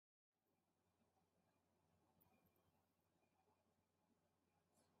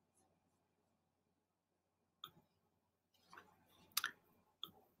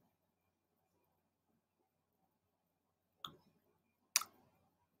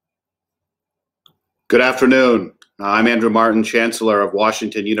Good afternoon. I'm Andrew Martin, Chancellor of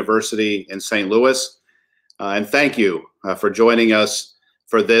Washington University in St. Louis, and thank you for joining us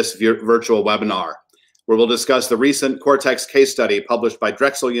for this virtual webinar, where we'll discuss the recent Cortex case study published by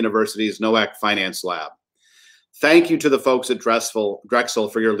Drexel University's Nowak Finance Lab. Thank you to the folks at Drexel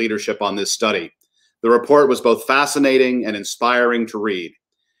for your leadership on this study. The report was both fascinating and inspiring to read.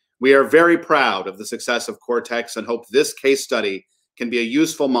 We are very proud of the success of Cortex and hope this case study can be a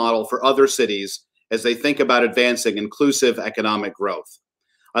useful model for other cities as they think about advancing inclusive economic growth.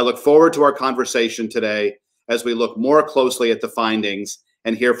 I look forward to our conversation today as we look more closely at the findings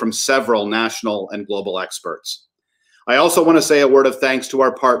and hear from several national and global experts. I also want to say a word of thanks to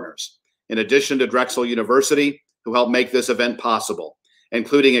our partners, in addition to Drexel University, who helped make this event possible,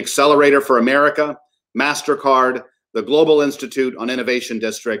 including Accelerator for America, MasterCard, the Global Institute on Innovation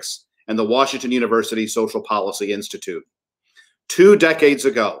Districts, and the Washington University Social Policy Institute. 2 decades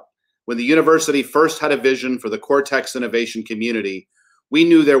ago, when the university first had a vision for the Cortex innovation community, we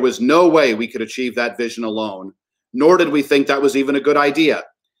knew there was no way we could achieve that vision alone, nor did we think that was even a good idea.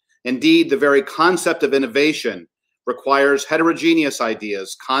 Indeed, the very concept of innovation requires heterogeneous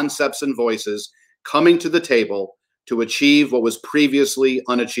ideas, concepts, and voices coming to the table to achieve what was previously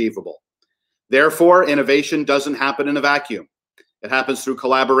unachievable. Therefore, innovation doesn't happen in a vacuum. It happens through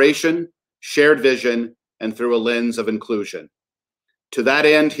collaboration, shared vision, and through a lens of inclusion. To that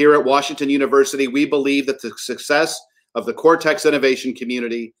end, here at Washington University, we believe that the success of the Cortex innovation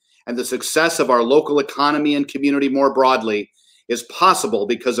community and the success of our local economy and community more broadly is possible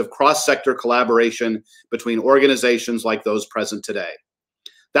because of cross-sector collaboration between organizations like those present today.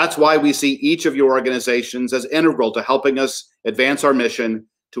 That's why we see each of your organizations as integral to helping us advance our mission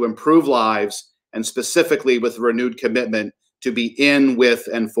to improve lives, and specifically with a renewed commitment to be in, with,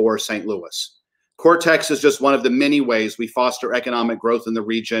 and for St. Louis. Cortex is just one of the many ways we foster economic growth in the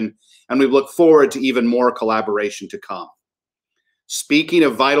region, and we look forward to even more collaboration to come. Speaking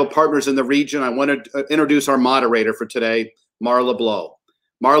of vital partners in the region, I want to introduce our moderator for today, Marla Blow.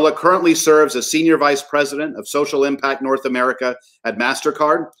 Marla currently serves as Senior Vice President of Social Impact North America at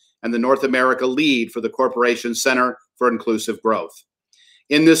MasterCard and the North America lead for the Corporation's Center for Inclusive Growth.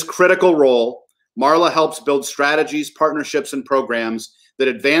 In this critical role, Marla helps build strategies, partnerships, and programs that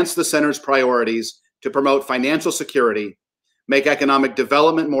advance the center's priorities to promote financial security, make economic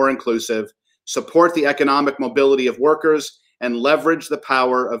development more inclusive, support the economic mobility of workers, and leverage the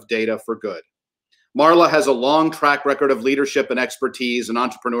power of data for good. Marla has a long track record of leadership and expertise in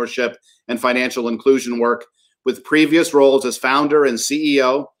entrepreneurship and financial inclusion work, with previous roles as founder and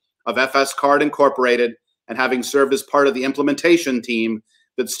CEO of FS Card Incorporated, and having served as part of the implementation team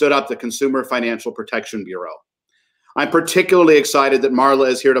that stood up the Consumer Financial Protection Bureau. I'm particularly excited that Marla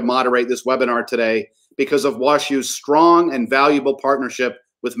is here to moderate this webinar today because of WashU's strong and valuable partnership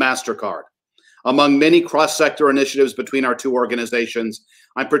with MasterCard. Among many cross-sector initiatives between our two organizations,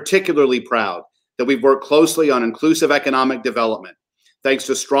 I'm particularly proud that we've worked closely on inclusive economic development, thanks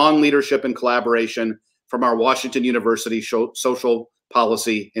to strong leadership and collaboration from our Washington University Social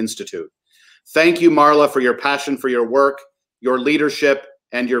Policy Institute. Thank you, Marla, for your passion for your work, your leadership,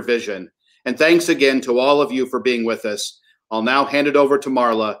 and your vision. And thanks again to all of you for being with us. I'll now hand it over to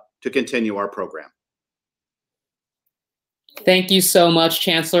Marla to continue our program. Thank you so much,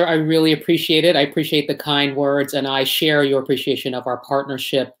 Chancellor. I really appreciate it. I appreciate the kind words, and I share your appreciation of our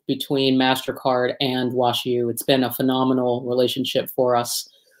partnership between MasterCard and WashU. It's been a phenomenal relationship for us.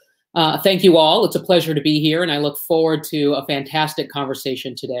 Thank you all. It's a pleasure to be here, and I look forward to a fantastic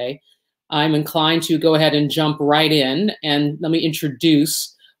conversation today. I'm inclined to go ahead and jump right in, and let me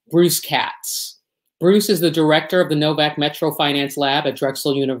introduce Bruce Katz. Bruce is the director of the Nowak Metro Finance Lab at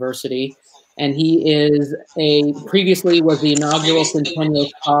Drexel University, and he previously was the inaugural Centennial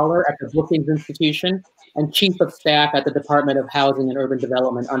Scholar at the Brookings Institution and Chief of Staff at the Department of Housing and Urban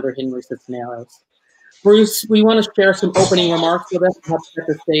Development under Henry Cisneros. Bruce, we want to share some opening remarks with us to help set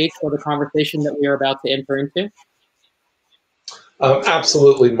the stage for the conversation that we are about to enter into.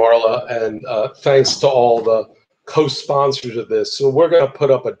 Absolutely, Marla, and thanks to all the co-sponsors of this. So we're going to put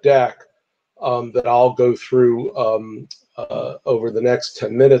up a deck that I'll go through over the next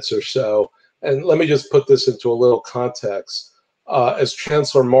 10 minutes or so. And let me just put this into a little context. As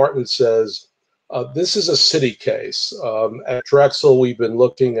Chancellor Martin says, this is a city case. At Drexel, we've been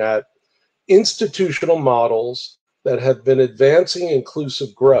looking at institutional models that have been advancing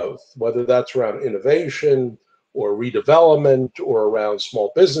inclusive growth, whether that's around innovation or redevelopment or around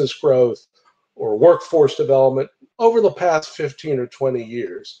small business growth or workforce development over the past 15 or 20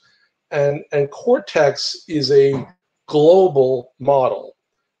 years. And Cortex is a global model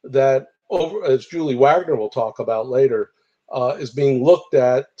that, as Julie Wagner will talk about later, is being looked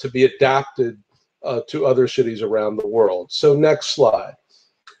at to be adapted to other cities around the world. So next slide.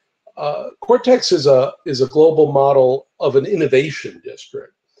 Cortex is a global model of an innovation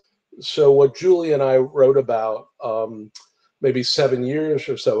district. So what Julie and I wrote about maybe 7 years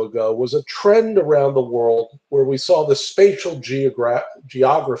or so ago was a trend around the world where we saw the spatial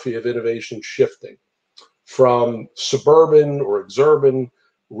geography of innovation shifting from suburban or exurban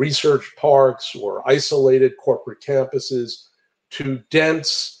research parks or isolated corporate campuses to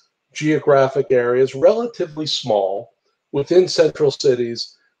dense geographic areas, relatively small, within central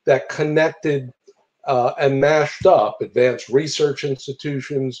cities that connected and mashed up advanced research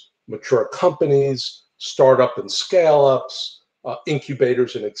institutions, mature companies, startup and scale-ups,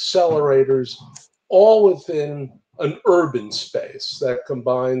 incubators and accelerators, all within an urban space that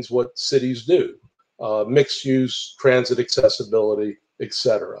combines what cities do, mixed use, transit accessibility,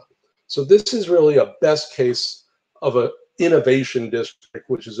 etc. So this is really a best case of an innovation district,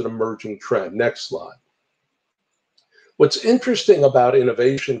 which is an emerging trend. Next slide. What's interesting about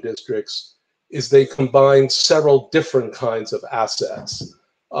innovation districts is they combine several different kinds of assets.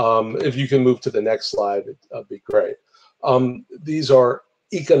 If you can move to the next slide, that'd be great. These are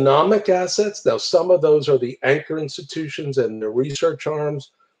economic assets. Now, some of those are the anchor institutions and their research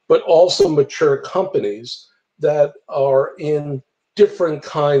arms, but also mature companies that are in different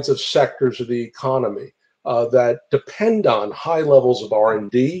kinds of sectors of the economy that depend on high levels of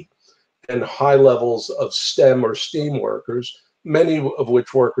R&D and high levels of STEM or STEAM workers, many of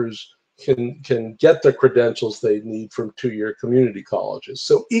which workers can get the credentials they need from two-year community colleges.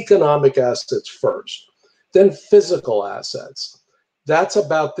 So economic assets first, then physical assets. That's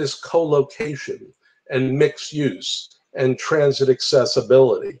about this co-location and mixed use and transit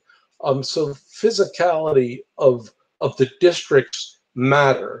accessibility. So physicality of the districts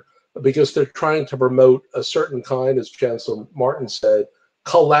matter because they're trying to promote a certain kind, as Chancellor Martin said,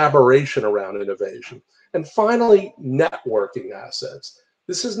 collaboration around innovation. And finally, networking assets.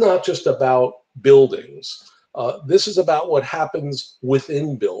 This is not just about buildings. This is about what happens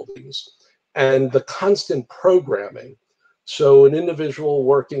within buildings and the constant programming. So an individual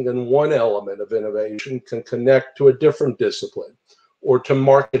working in one element of innovation can connect to a different discipline or to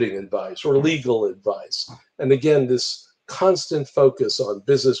marketing advice or legal advice. And again, this constant focus on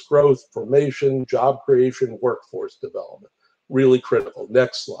business growth, formation, job creation, workforce development, really critical.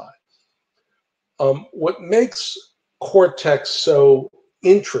 Next slide. What makes Cortex so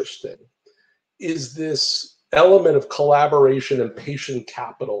interesting is this element of collaboration and patient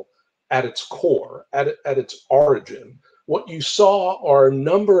capital at its core, at its origin. What you saw are a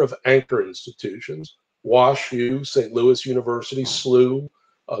number of anchor institutions: WashU, St. Louis University, SLU,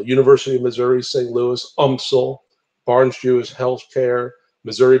 University of Missouri, St. Louis, UMSL, Barnes-Jewish Healthcare,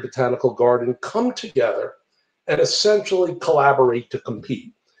 Missouri Botanical Garden, come together and essentially collaborate to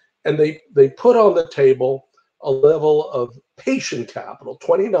compete. And they put on the table a level of patient capital,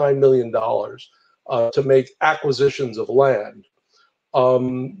 $29 million, to make acquisitions of land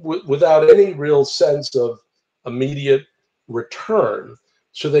without any real sense of immediate return.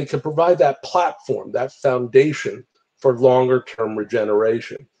 So they could provide that platform, that foundation for longer term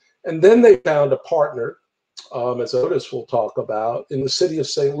regeneration. And then they found a partner, as Otis will talk about, in the city of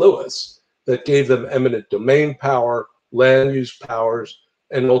St. Louis that gave them eminent domain power, land use powers,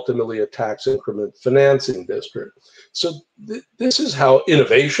 and ultimately a tax increment financing district. So this is how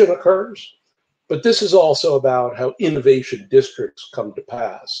innovation occurs, but this is also about how innovation districts come to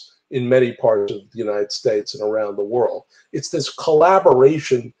pass in many parts of the United States and around the world. It's this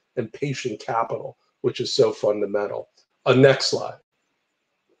collaboration and patient capital, which is so fundamental. Next slide.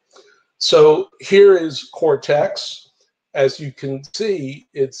 So here is Cortex. As you can see,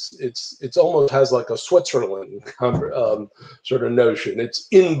 it's almost has like a Switzerland sort of notion. It's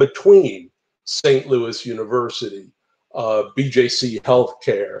in between St. Louis University, BJC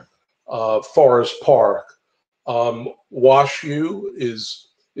Healthcare, Forest Park. WashU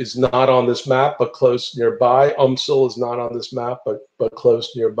is not on this map, but close nearby. UMSL is not on this map, but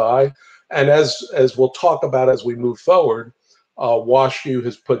close nearby. And as we'll talk about as we move forward, WashU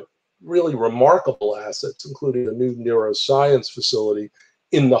has put really remarkable assets, including a new neuroscience facility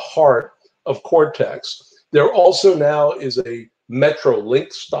in the heart of Cortex. There also now is a Metro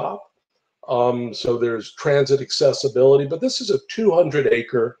Link stop. So there's transit accessibility, but this is a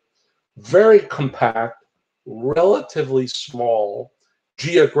 200-acre, very compact, relatively small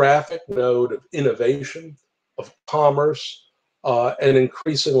geographic node of innovation, of commerce, and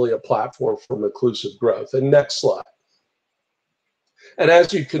increasingly a platform for inclusive growth. And next slide. And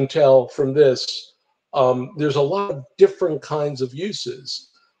as you can tell from this, there's a lot of different kinds of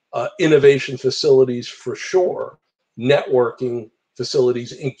uses. Innovation facilities for sure, networking,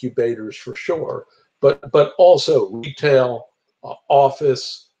 facilities, incubators for sure, but also retail,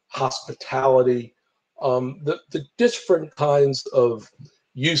 office, hospitality, the different kinds of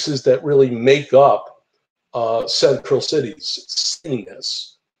uses that really make up central cities: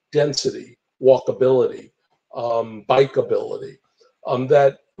 skinniness, density, walkability, bikeability,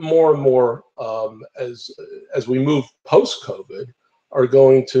 that more and more as we move post-COVID are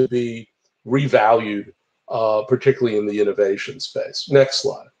going to be revalued, particularly in the innovation space. Next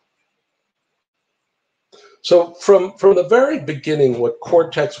slide. So from the very beginning, what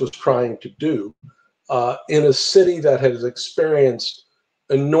Cortex was trying to do in a city that has experienced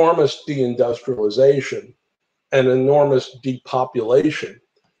enormous deindustrialization and enormous depopulation,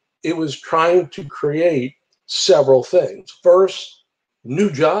 it was trying to create several things. First,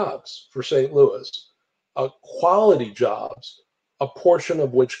 new jobs for St. Louis, quality jobs, a portion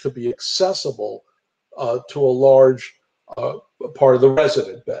of which could be accessible to a large part of the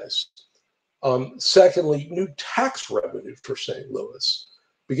resident base. Secondly, new tax revenue for St. Louis,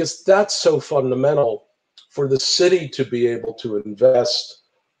 because that's so fundamental for the city to be able to invest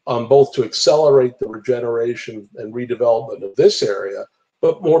both to accelerate the regeneration and redevelopment of this area,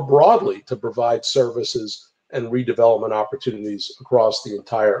 but more broadly to provide services and redevelopment opportunities across the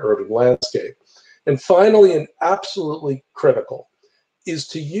entire urban landscape. And finally, and absolutely critical, is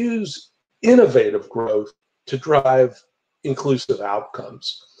to use innovative growth to drive inclusive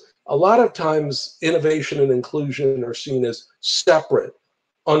outcomes. A lot of times, innovation and inclusion are seen as separate,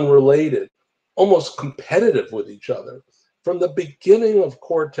 unrelated, almost competitive with each other. From the beginning of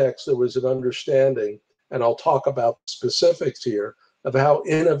Cortex, there was an understanding, and I'll talk about specifics here, of how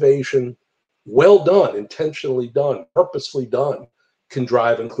innovation, well done, intentionally done, purposefully done, can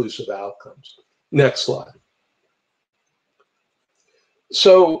drive inclusive outcomes. Next slide.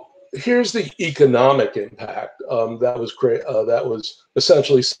 So here's the economic impact that was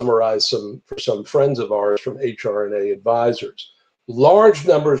essentially summarized for some friends of ours from HR&A advisors. Large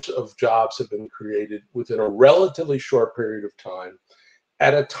numbers of jobs have been created within a relatively short period of time,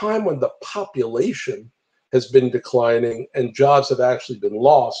 at a time when the population has been declining and jobs have actually been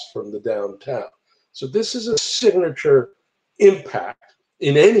lost from the downtown. So this is a signature impact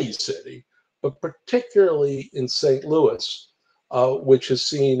in any city, but particularly in St. Louis, which has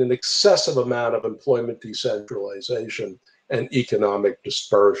seen an excessive amount of employment decentralization and economic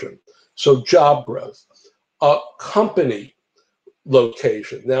dispersion. So job growth, company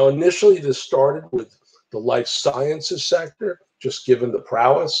location. Now, initially this started with the life sciences sector, just given the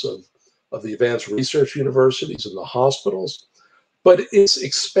prowess of the advanced research universities and the hospitals, but it's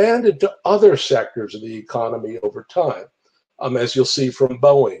expanded to other sectors of the economy over time, as you'll see from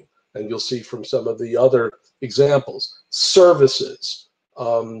Boeing, and you'll see from some of the other examples: services,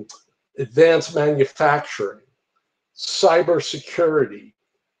 advanced manufacturing, cybersecurity,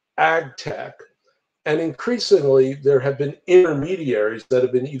 ag tech, and increasingly there have been intermediaries that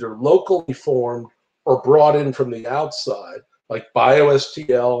have been either locally formed or brought in from the outside, like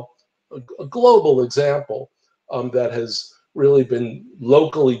BioSTL, a global example that has really been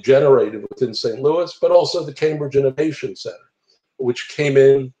locally generated within St. Louis, but also the Cambridge Innovation Center, which came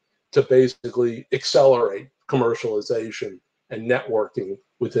in to basically accelerate commercialization and networking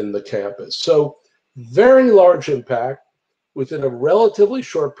within the campus. So very large impact within a relatively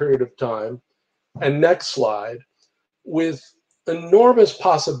short period of time. And next slide, with enormous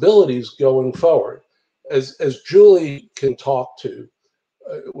possibilities going forward. As Julie can talk to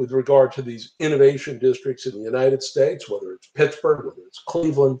with regard to these innovation districts in the United States, whether it's Pittsburgh, whether it's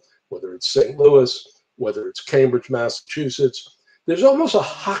Cleveland, whether it's St. Louis, whether it's Cambridge, Massachusetts, there's almost a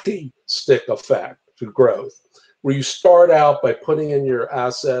hockey stick effect to growth, where you start out by putting in your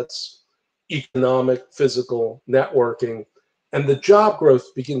assets, economic, physical, networking, and the job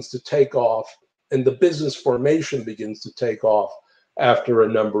growth begins to take off and the business formation begins to take off after a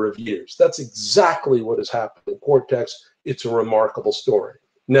number of years. That's exactly what has happened in Cortex. It's a remarkable story.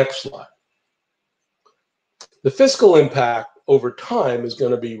 Next slide. The fiscal impact over time is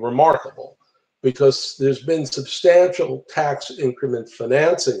going to be remarkable because there's been substantial tax increment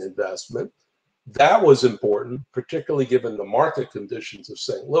financing investment. That was important, particularly given the market conditions of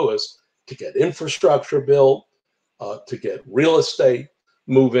St. Louis, to get infrastructure built, to get real estate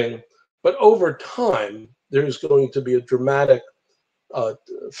moving. But over time, there's going to be a dramatic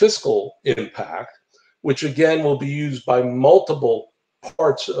fiscal impact, which again will be used by multiple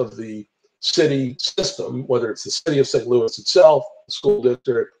parts of the city system, whether it's the city of St. Louis itself, the school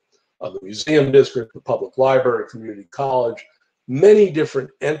district, the museum district, the public library, community college. Many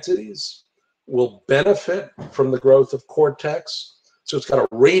different entities will benefit from the growth of Cortex. So it's got a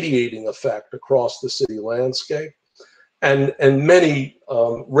radiating effect across the city landscape. and many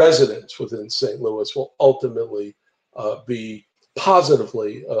residents within St. Louis will ultimately be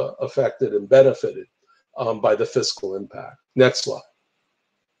positively affected and benefited by the fiscal impact. Next slide.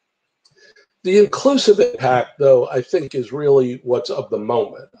 The inclusive impact, though, I think is really what's of the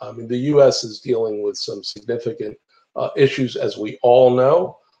moment. I mean, the U.S. is dealing with some significant issues, as we all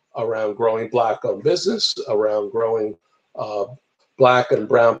know, around growing Black-owned business, around growing Black and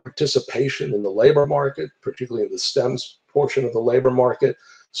brown participation in the labor market, particularly in the STEMs portion of the labor market.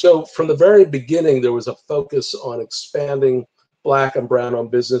 So from the very beginning, there was a focus on expanding Black and brown-owned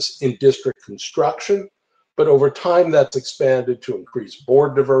business in district construction, but over time that's expanded to increase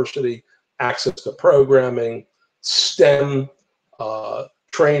board diversity, access to programming, STEM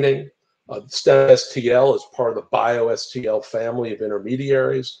training. STEM STL is part of the Bio-STL family of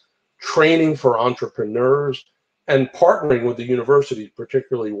intermediaries, training for entrepreneurs, and partnering with the universities,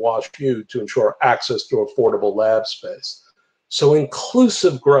 particularly WashU, to ensure access to affordable lab space. So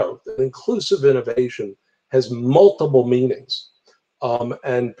inclusive growth and inclusive innovation has multiple meanings.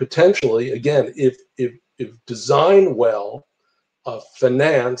 And potentially, again, if designed well,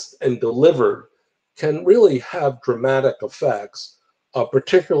 financed and delivered, can really have dramatic effects,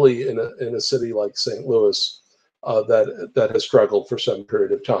 particularly in a city like St. Louis that has struggled for some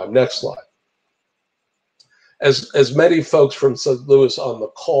period of time. Next slide. As many folks from St. Louis on the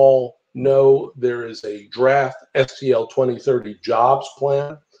call know, there is a draft STL 2030 jobs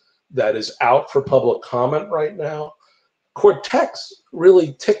plan that is out for public comment right now. Cortex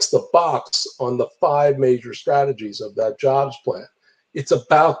really ticks the box on the 5 major strategies of that jobs plan. It's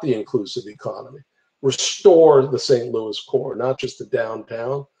about the inclusive economy. Restore the St. Louis core, not just the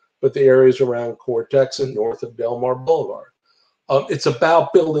downtown, but the areas around Cortex and north of Delmar Boulevard. It's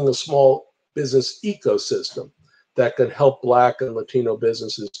about building a small business ecosystem that can help Black and Latino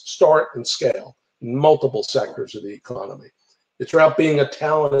businesses start and scale in multiple sectors of the economy. It's about being a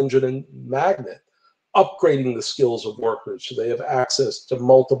talent engine and magnet, upgrading the skills of workers so they have access to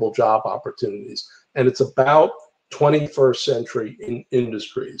multiple job opportunities. And it's about 21st century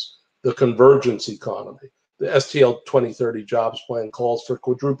industries, the convergence economy. The STL 2030 jobs plan calls for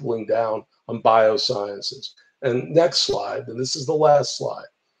quadrupling down on biosciences. And next slide, and this is the last slide.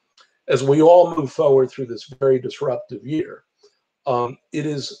 As we all move forward through this very disruptive year, it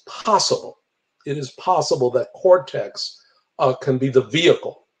is possible that Cortex can be the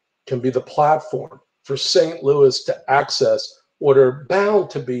vehicle, can be the platform for St. Louis to access what are bound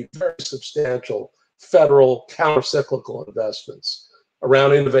to be very substantial federal countercyclical investments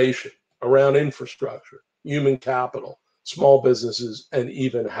around innovation, around infrastructure, human capital, small businesses, and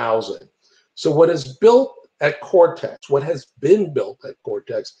even housing. So what is built at Cortex, what has been built at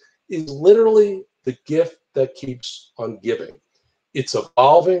Cortex, is literally the gift that keeps on giving. It's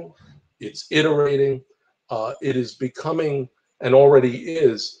evolving, it's iterating, it is becoming, and already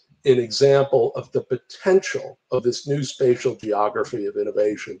is, an example of the potential of this new spatial geography of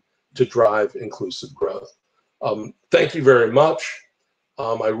innovation to drive inclusive growth. Thank you very much.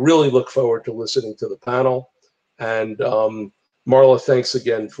 I really look forward to listening to the panel. And Marla, thanks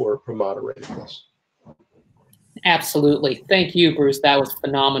again for moderating this. Absolutely. Thank you, Bruce. That was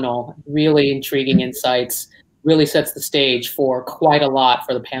phenomenal. Really intriguing insights. Really sets the stage for quite a lot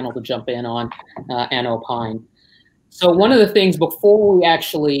for the panel to jump in on and opine. So one of the things before we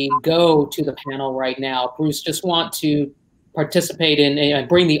actually go to the panel right now, Bruce, just want to participate in and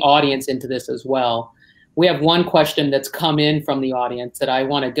bring the audience into this as well. We have one question that's come in from the audience that I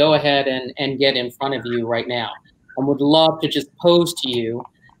want to go ahead and get in front of you right now, and would love to just pose to you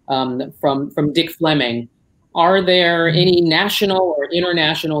from Dick Fleming. Are there any national or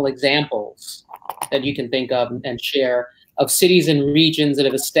international examples that you can think of and share of cities and regions that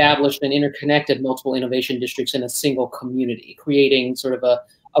have established and interconnected multiple innovation districts in a single community, creating sort of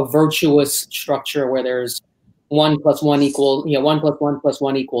a virtuous structure where there's 1 + 1 equals, 1 + 1 +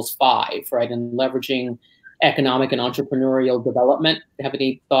 1 = 5, right? And leveraging economic and entrepreneurial development. Do you have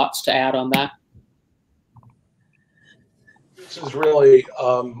any thoughts to add on that? This is really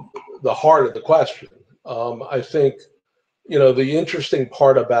the heart of the question. I think, the interesting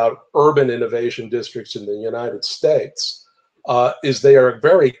part about urban innovation districts in the United States is they are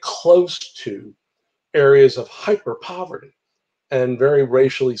very close to areas of hyper poverty and very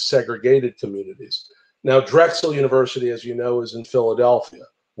racially segregated communities. Now, Drexel University, as you know, is in Philadelphia.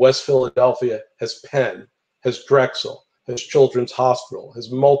 West Philadelphia has Penn, has Drexel, has Children's Hospital,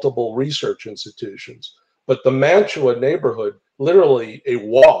 has multiple research institutions. But the Mantua neighborhood, literally a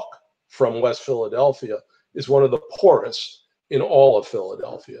walk from West Philadelphia, is one of the poorest in all of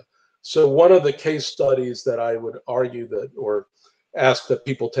Philadelphia. So one of the case studies that I would argue that, or ask that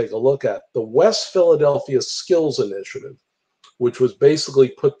people take a look at. The West Philadelphia Skills Initiative, which was basically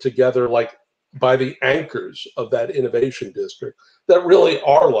put together like by the anchors of that innovation district that really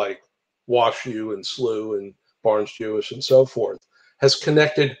are like WashU and SLU and Barnes Jewish and so forth, has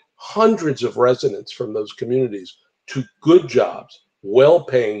connected hundreds of residents from those communities to good jobs,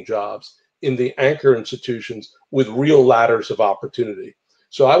 well-paying jobs in the anchor institutions with real ladders of opportunity.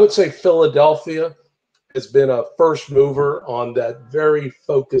 So I would say Philadelphia has been a first mover on that very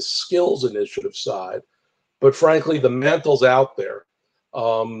focused skills initiative side. But frankly, the mantle's out there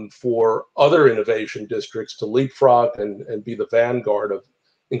for other innovation districts to leapfrog and be the vanguard of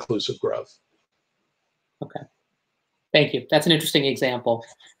inclusive growth. Okay. Thank you. That's an interesting example,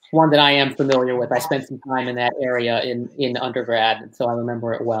 one that I am familiar with. I spent some time in that area in undergrad, so I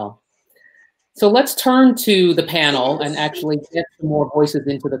remember it well. So let's turn to the panel and actually get some more voices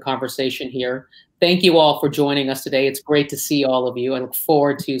into the conversation here. Thank you all for joining us today. It's great to see all of you. I look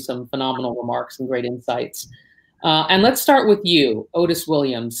forward to some phenomenal remarks and great insights. And let's start with you, Otis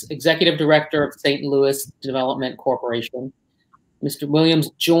Williams, Executive Director of St. Louis Development Corporation. Mr. Williams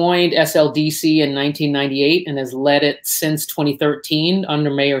joined SLDC in 1998 and has led it since 2013 under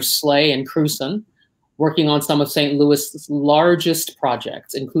Mayors Slay and Crewson, working on some of St. Louis's largest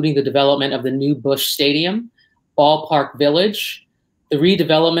projects, including the development of the new Busch Stadium, Ballpark Village, the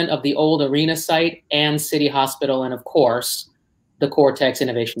redevelopment of the old arena site and City Hospital, and of course, the Cortex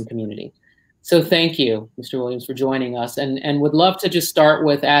Innovation Community. So thank you, Mr. Williams, for joining us, and would love to just start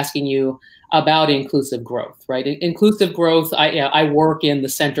with asking you about inclusive growth, right? Inclusive growth, I work in the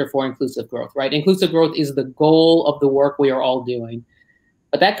Center for Inclusive Growth, right? Inclusive growth is the goal of the work we are all doing.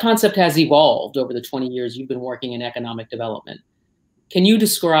 But that concept has evolved over the 20 years you've been working in economic development. Can you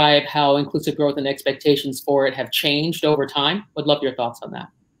describe how inclusive growth and expectations for it have changed over time? Would love your thoughts on that.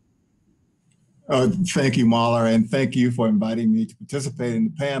 Thank you, Mahler, and thank you for inviting me to participate in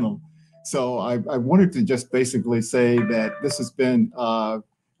the panel. So I wanted to just basically say that this has been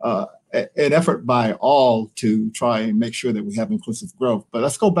an effort by all to try and make sure that we have inclusive growth. But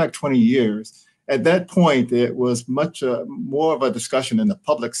let's go back 20 years. At that point, it was much more of a discussion in the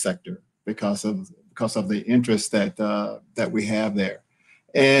public sector because of the interest that we have there,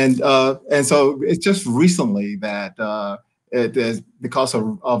 and so it's just recently that it is because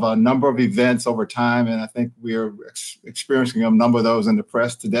of a number of events over time, and I think we're experiencing a number of those in the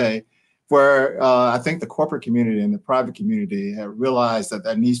press today, where I think the corporate community and the private community have realized that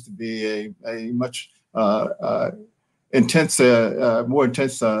there needs to be a much more intense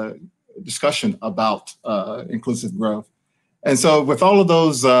discussion about inclusive growth. And so with all of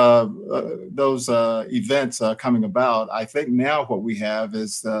those events coming about, I think now what we have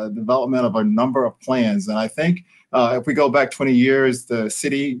is the development of a number of plans. And I think if we go back 20 years, the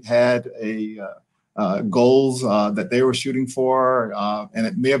city had goals that they were shooting for, and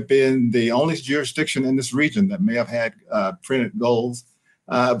it may have been the only jurisdiction in this region that may have had printed goals.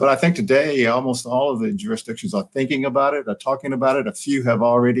 But I think today, almost all of the jurisdictions are thinking about it, are talking about it. A few have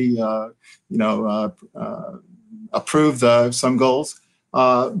already, approved some goals.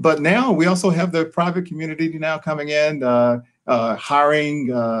 But now we also have the private community now coming in, hiring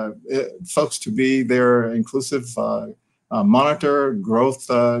folks to be their inclusive monitor, growth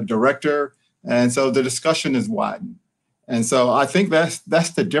director. And so the discussion is widened. And so I think that's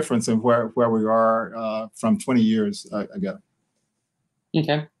the difference in where we are from 20 years ago.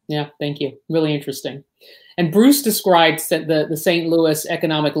 Okay. Yeah, thank you. Really interesting. And Bruce described the St. Louis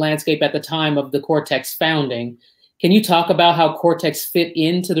economic landscape at the time of the Cortex founding. Can you talk about how Cortex fit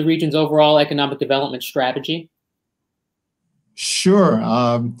into the region's overall economic development strategy? Sure.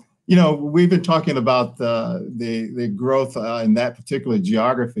 We've been talking about the growth in that particular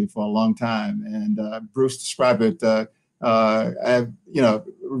geography for a long time, and Bruce described it,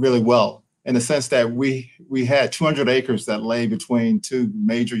 really well, in the sense that we had 200 acres that lay between two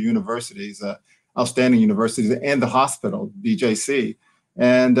major universities, outstanding universities, and the hospital, BJC,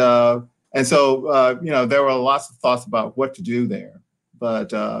 and so there were lots of thoughts about what to do there,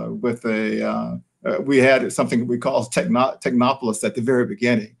 but we had something we call Technopolis at the very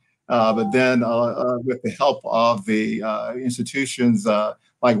beginning. But then with the help of the institutions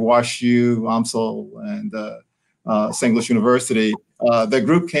like WashU, UMSL, and St. Louis University, the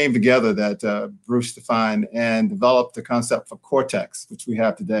group came together that Bruce defined and developed the concept for Cortex, which we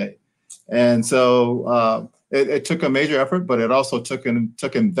have today. And so it took a major effort, but it also took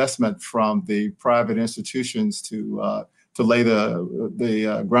investment from the private institutions to lay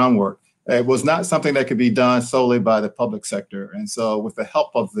the groundwork. It was not something that could be done solely by the public sector. And so with the help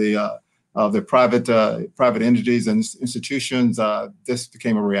of the private entities and institutions, this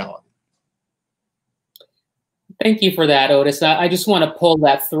became a reality. Thank you for that, Otis. I just want to pull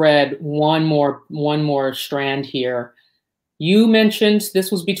that thread one more strand here. You mentioned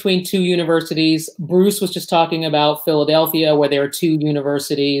this was between two universities. Bruce was just talking about Philadelphia, where there are two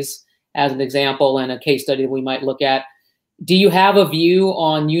universities as an example and a case study that we might look at. Do you have a view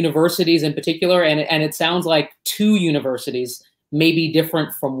on universities in particular? And it sounds like two universities may be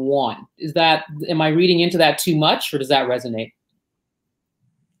different from one. Am I reading into that too much, or does that resonate?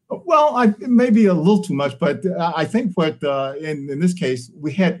 Well, it may be a little too much, but I think what in this case,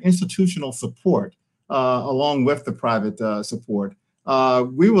 we had institutional support along with the private support.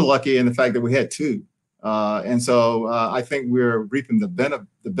 We were lucky in the fact that we had two. And so I think we're reaping the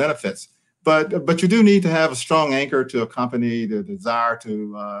benefits. But you do need to have a strong anchor to accompany the desire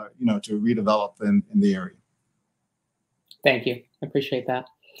to, to redevelop in the area. Thank you. I appreciate that.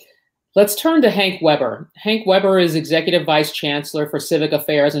 Let's turn to Hank Weber. Hank Weber is Executive Vice Chancellor for Civic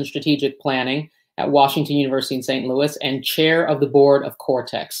Affairs and Strategic Planning at Washington University in St. Louis and Chair of the Board of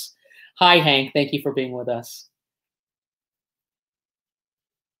Cortex. Hi, Hank. Thank you for being with us.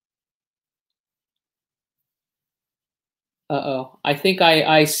 Uh-oh. I think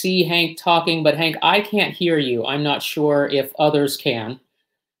I see Hank talking, but Hank, I can't hear you. I'm not sure if others can.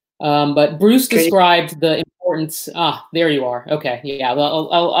 But Bruce described the importance. There you are. Okay, yeah.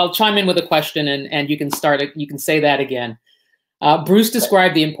 I'll chime in with a question, and you can start. You can say that again. Bruce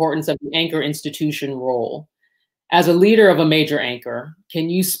described the importance of the anchor institution role. As a leader of a major anchor, can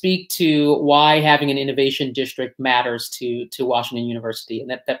you speak to why having an innovation district matters to Washington University? And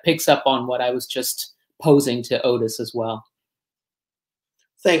that picks up on what I was just posing to Otis as well.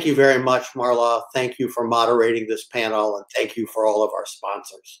 Thank you very much, Marla. Thank you for moderating this panel, and thank you for all of our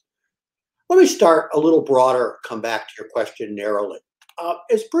sponsors. Let me start a little broader, come back to your question narrowly.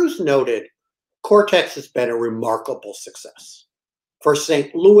 As Bruce noted, Cortex has been a remarkable success. For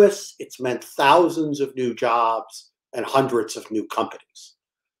St. Louis, it's meant thousands of new jobs and hundreds of new companies.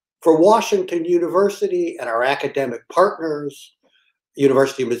 For Washington University and our academic partners,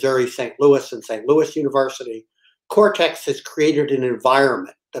 University of Missouri, St. Louis, and St. Louis University, Cortex has created an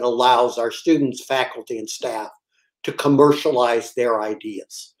environment that allows our students, faculty, and staff to commercialize their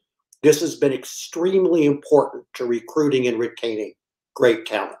ideas. This has been extremely important to recruiting and retaining great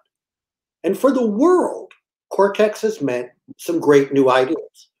talent. And for the world, Cortex has meant some great new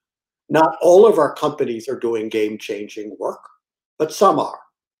ideas. Not all of our companies are doing game-changing work, but some are,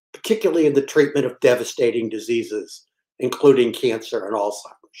 particularly in the treatment of devastating diseases, including cancer and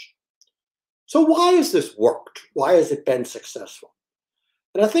Alzheimer's. So why has this worked? Why has it been successful?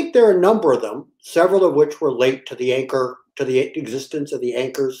 And I think there are a number of them, several of which relate to the existence of the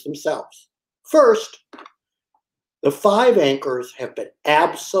anchors themselves. First, the 5 anchors have been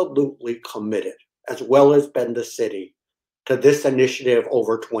absolutely committed, as well as been the city, to this initiative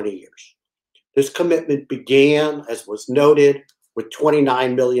over 20 years. This commitment began, as was noted, with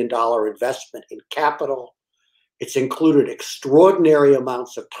 $29 million investment in capital. It's included extraordinary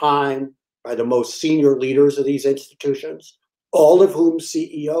amounts of time by the most senior leaders of these institutions, all of whom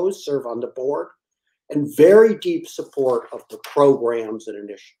CEOs serve on the board, and very deep support of the programs and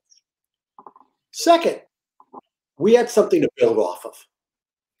initiatives. Second, we had something to build off of.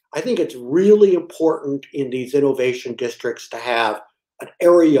 I think it's really important in these innovation districts to have an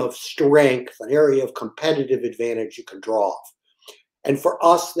area of strength, an area of competitive advantage you can draw off. And for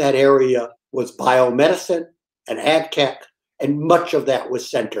us, that area was biomedicine and ag tech, and much of that was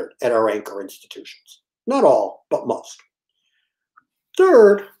centered at our anchor institutions. Not all, but most.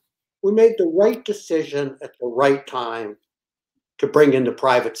 Third, we made the right decision at the right time to bring in the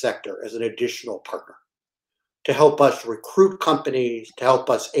private sector as an additional partner, to help us recruit companies, to help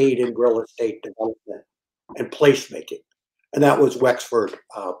us aid in real estate development and placemaking. And that was Wexford,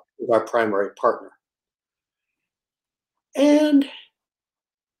 our primary partner. And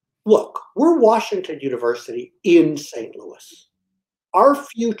look, we're Washington University in St. Louis. Our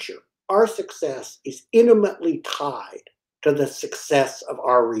future, our success is intimately tied to the success of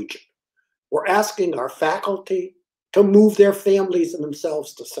our region. We're asking our faculty to move their families and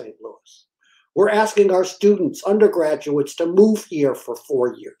themselves to St. Louis. We're asking our students, undergraduates, to move here for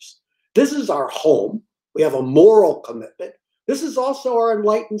 4 years. This is our home. We have a moral commitment. This is also our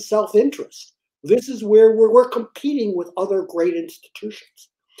enlightened self-interest. This is where we're competing with other great institutions.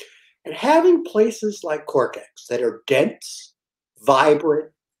 And having places like Cortex that are dense,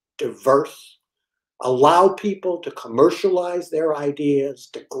 vibrant, diverse, allow people to commercialize their ideas,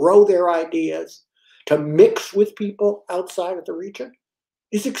 to grow their ideas, to mix with people outside of the region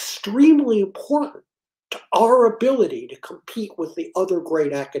is extremely important to our ability to compete with the other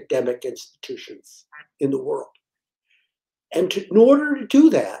great academic institutions in the world. And in order to do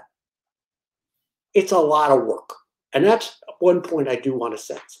that, it's a lot of work. And that's one point I do want to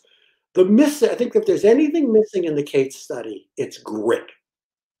sense. I think if there's anything missing in the case study, it's grit.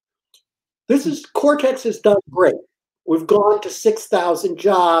 Cortex has done great. We've gone to 6,000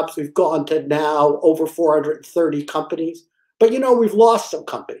 jobs. We've gone to now over 430 companies. But we've lost some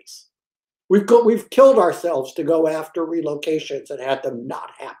companies. We've killed ourselves to go after relocations and had them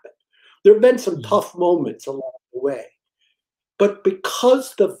not happen. There have been some tough moments along the way. But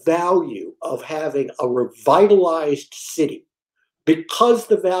because the value of having a revitalized city, because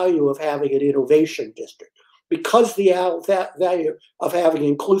the value of having an innovation district, because the value of having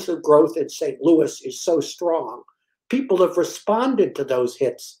inclusive growth in St. Louis is so strong, people have responded to those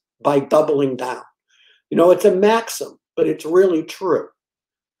hits by doubling down. It's a maxim, but it's really true.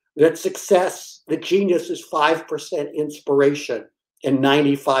 That success, that genius is 5% inspiration and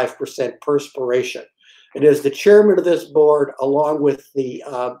 95% perspiration. And as the chairman of this board, along with the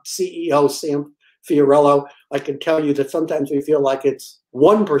CEO, Sam Fiorello, I can tell you that sometimes we feel like it's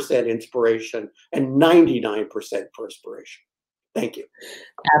 1% inspiration and 99% perspiration. Thank you.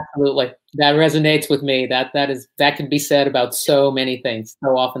 Absolutely. That resonates with me. That can be said about so many things,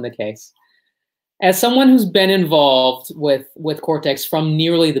 so often the case. As someone who's been involved with Cortex from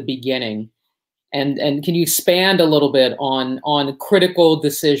nearly the beginning, and can you expand a little bit on critical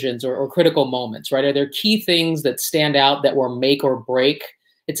decisions or critical moments, right? Are there key things that stand out that were make or break?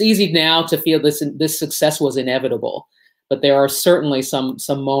 It's easy now to feel this success was inevitable, but there are certainly some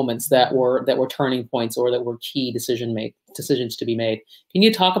moments that were turning points or that were key decisions to be made. Can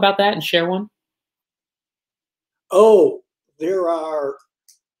you talk about that and share one? Oh, there are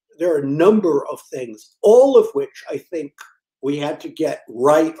a number of things, all of which I think we had to get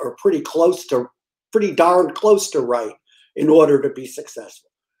right or pretty darn close to right in order to be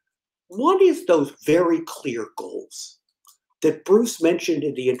successful. One is those very clear goals that Bruce mentioned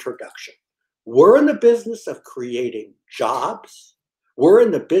in the introduction. We're in the business of creating jobs. We're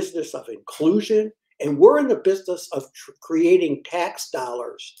in the business of inclusion, and we're in the business of creating tax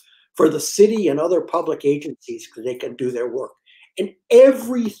dollars for the city and other public agencies so they can do their work. And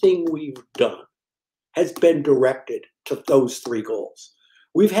everything we've done has been directed to those three goals.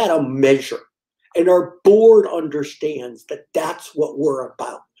 We've had a measure, and our board understands that that's what we're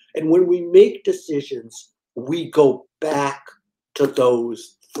about. And when we make decisions, we go back to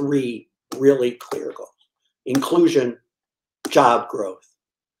those three really clear goals: inclusion, job growth.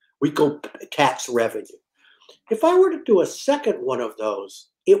 We go tax revenue. If I were to do a second one of those,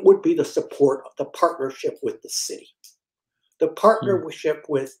 it would be the support of the partnership with the city. The partnership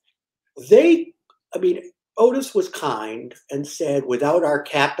with, Otis was kind and said, without our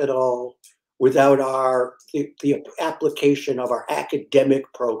capital, without the application of our academic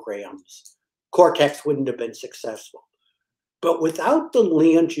programs, Cortex wouldn't have been successful. But without the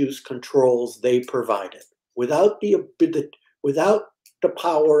land use controls they provided, without the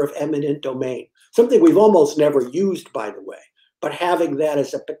power of eminent domain, something we've almost never used, by the way, but having that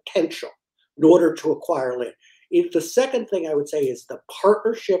as a potential in order to acquire land. The second thing I would say is the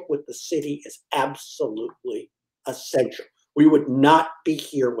partnership with the city is absolutely essential. We would not be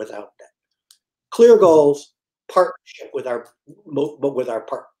here without that. Clear goals, partnership with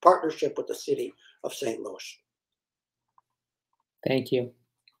partnership with the city of St. Louis. Thank you.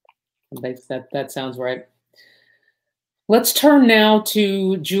 That sounds right. Let's turn now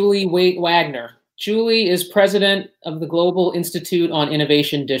to Julie Wagner. Julie is president of the Global Institute on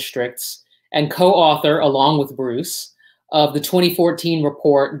Innovation Districts and co-author, along with Bruce, of the 2014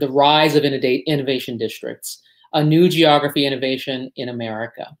 report, The Rise of Innovation Districts, a New Geography Innovation in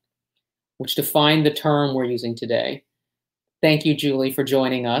America, which defined the term we're using today. Thank you, Julie, for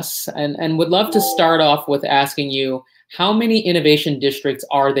joining us. And would love to start off with asking you, how many innovation districts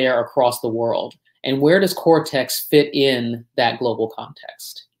are there across the world? And where does Cortex fit in that global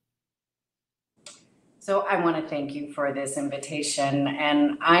context? So I want to thank you for this invitation.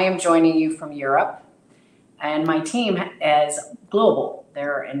 And I am joining you from Europe. And my team is global.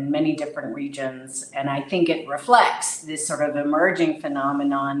 They're in many different regions. And I think it reflects this sort of emerging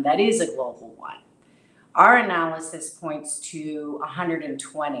phenomenon that is a global one. Our analysis points to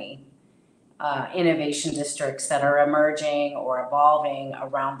 120 innovation districts that are emerging or evolving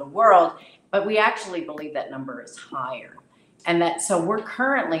around the world, but we actually believe that number is higher. And that so we're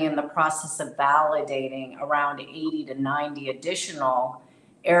currently in the process of validating around 80 to 90 additional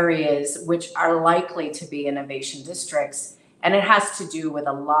areas which are likely to be innovation districts. And it has to do with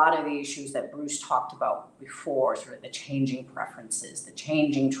a lot of the issues that Bruce talked about before, sort of the changing preferences, the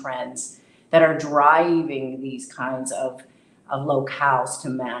changing trends that are driving these kinds of locales to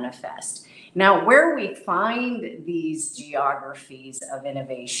manifest. Now, where we find these geographies of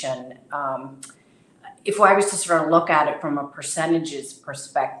innovation, if I was to sort of look at it from a percentages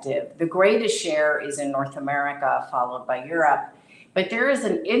perspective, the greatest share is in North America, followed by Europe. But there is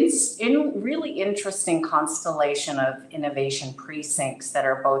an really interesting constellation of innovation precincts that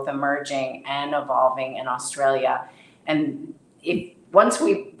are both emerging and evolving in Australia. And once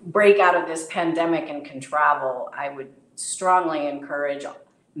we break out of this pandemic and can travel, I would strongly encourage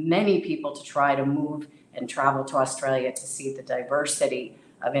many people to try to move and travel to Australia to see the diversity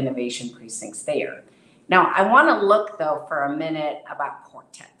of innovation precincts there. Now, I want to look, though, for a minute about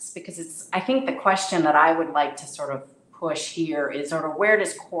Cortex, because I think the question that I would like to sort of push here is sort of where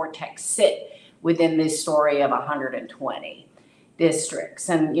does Cortex sit within this story of 120 districts?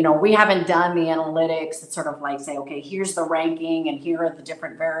 And, you know, we haven't done the analytics that sort of like say, okay, here's the ranking and here are the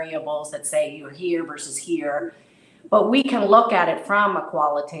different variables that say you're here versus here. But we can look at it from a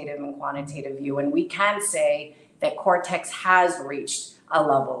qualitative and quantitative view, and we can say that Cortex has reached a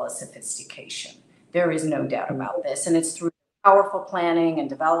level of sophistication. There is no doubt about this, and it's through powerful planning and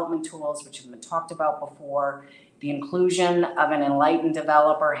development tools, which have been talked about before, the inclusion of an enlightened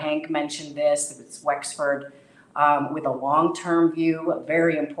developer. Hank mentioned this, it's Wexford, with a long-term view, a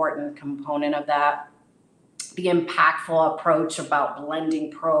very important component of that. The impactful approach about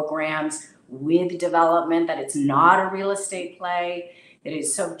blending programs with development, that it's not a real estate play, it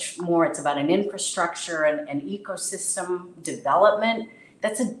is so much more, it's about an infrastructure and ecosystem development.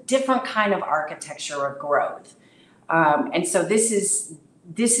 That's a different kind of architecture of growth. And so this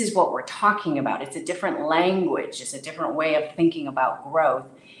is what we're talking about. It's a different language, it's a different way of thinking about growth.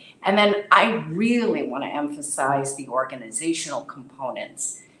 And then I really want to emphasize the organizational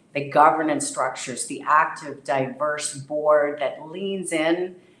components, the governance structures, the active, diverse board that leans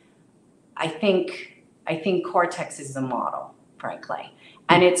in. I think Cortex is the model, frankly.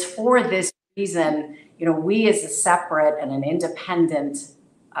 And it's for this reason, you know, we as a separate and an independent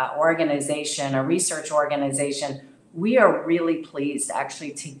organization, a research organization, we are really pleased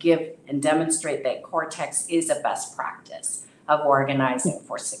actually to give and demonstrate that Cortex is a best practice of organizing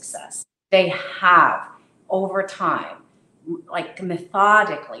for success. They have, over time, like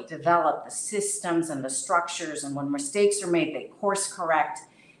methodically developed the systems and the structures, and when mistakes are made, they course correct,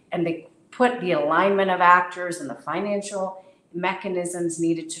 and they put the alignment of actors and the financial mechanisms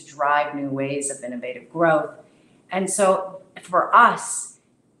needed to drive new ways of innovative growth. And so for us,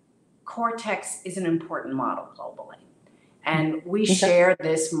 Cortex is an important model globally. And we share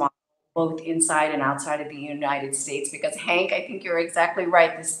this model both inside and outside of the United States, because Hank, I think you're exactly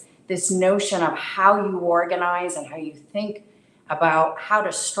right. This notion of how you organize and how you think about how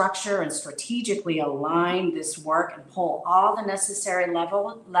to structure and strategically align this work and pull all the necessary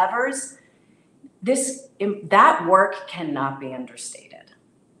levers, that work cannot be understated.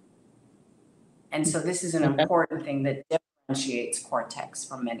 And so this is an important thing that differentiates Cortex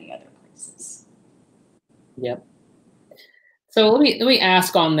from many other places. Yep. So let me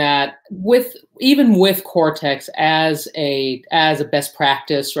ask on that. Even with Cortex as a best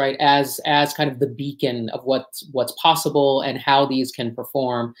practice, right? As kind of the beacon of what's possible and how these can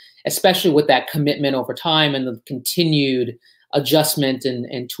perform, especially with that commitment over time and the continued adjustment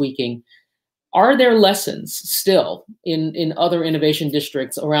and tweaking. Are there lessons still in other innovation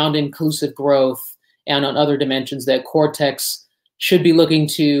districts around inclusive growth and on other dimensions that Cortex should be looking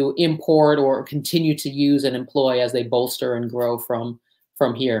to import or continue to use and employ as they bolster and grow from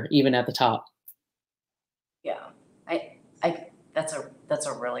here, even at the top? Yeah, that's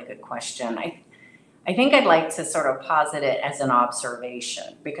a really good question. I think I'd like to sort of posit it as an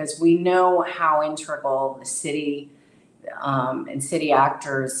observation, because we know how integral the city and city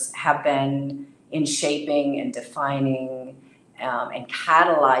actors have been in shaping and defining and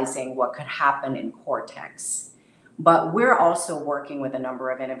catalyzing what could happen in Cortex. But we're also working with a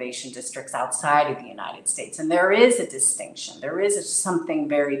number of innovation districts outside of the United States. And there is a distinction. There is something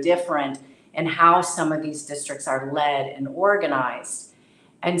very different in how some of these districts are led and organized.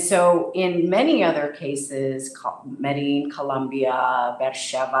 And so in many other cases, Medellin, Colombia,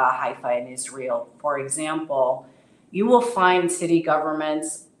 Beersheba, Haifa in Israel, for example, you will find city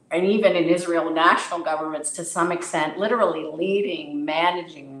governments, and even in Israel, national governments to some extent, literally leading,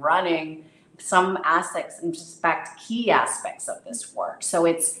 managing, running some aspects, in fact, key aspects of this work.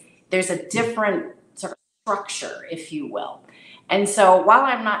 So there's a different sort of structure, if you will. And so while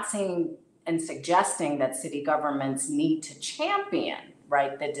I'm not saying and suggesting that city governments need to champion,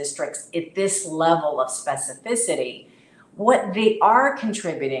 right, the districts at this level of specificity, what they are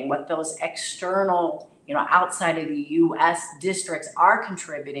contributing, what those external, outside of the US districts are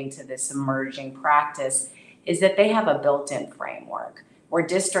contributing to this emerging practice is that they have a built-in framework where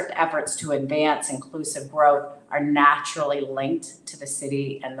district efforts to advance inclusive growth are naturally linked to the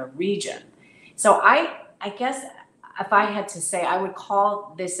city and the region. So I guess if I had to say, I would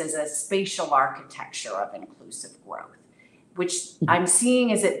call this as a spatial architecture of inclusive growth, which I'm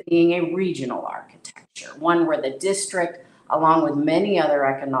seeing as it being a regional architecture, one where the district, along with many other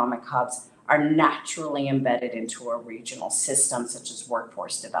economic hubs, are naturally embedded into a regional system, such as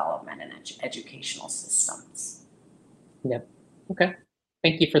workforce development and educational systems. Yeah. Okay.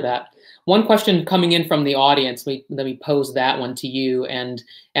 Thank you for that. One question coming in from the audience, let me pose that one to you, and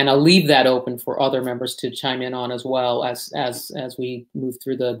I'll leave that open for other members to chime in on as well as we move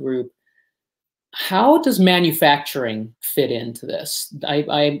through the group. How does manufacturing fit into this?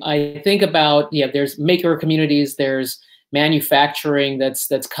 I think about, there's maker communities, there's manufacturing that's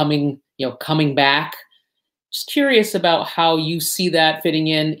coming back. Just curious about how you see that fitting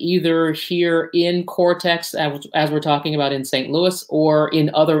in, either here in Cortex, as we're talking about in St. Louis, or in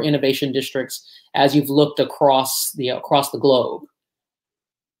other innovation districts as you've looked across the globe.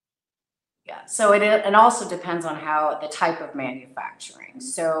 Yeah, so it also depends on how the type of manufacturing.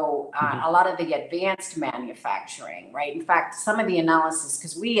 So a lot of the advanced manufacturing, right? In fact, some of the analysis,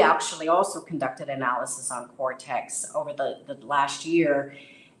 because we actually also conducted analysis on Cortex over the last year,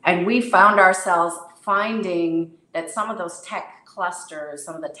 and we found ourselves finding that some of those tech clusters,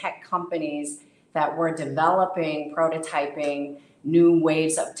 some of the tech companies that were developing, prototyping new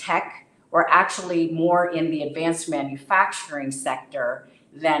waves of tech were actually more in the advanced manufacturing sector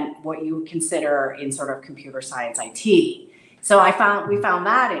than what you would consider in sort of computer science IT. So we found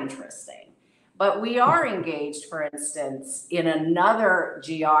that interesting. But we are engaged, for instance, in another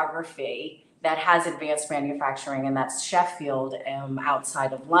geography that has advanced manufacturing, and that's Sheffield,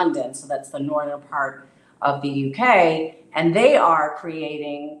 outside of London. So that's the northern part of the UK. And they are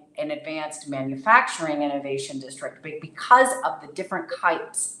creating an advanced manufacturing innovation district because of the different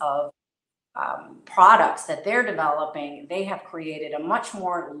types of products that they're developing. They have created a much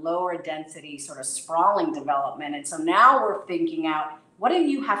more lower density, sort of sprawling development. And so now we're thinking out, what do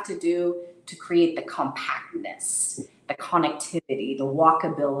you have to do to create the compactness, the connectivity, the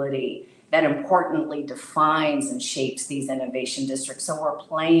walkability that importantly defines and shapes these innovation districts? So we're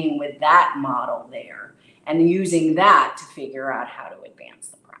playing with that model there and using that to figure out how to advance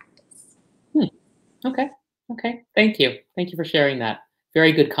the practice. Okay. Thank you for sharing that.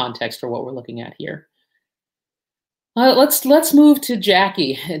 Very good context for what we're looking at here. Let's move to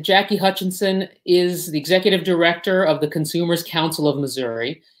Jackie. Jackie Hutchinson is the Executive Director of the Consumers Council of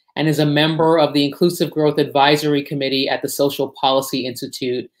Missouri and is a member of the Inclusive Growth Advisory Committee at the Social Policy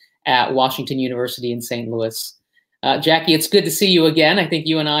Institute at Washington University in St. Louis. Jackie, it's good to see you again. I think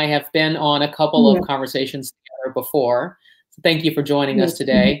you and I have been on a couple of conversations together before. So thank you for joining us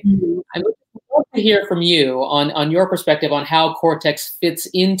today. I'd love to hear from you on your perspective on how Cortex fits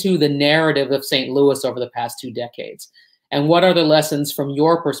into the narrative of St. Louis over the past 2 decades. And what are the lessons from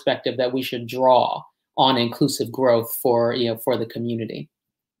your perspective that we should draw on inclusive growth for the community?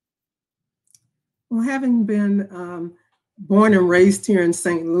 Well, having been born and raised here in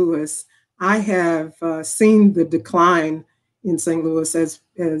St. Louis, I have seen the decline in St. Louis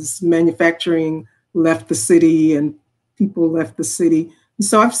as manufacturing left the city and people left the city. And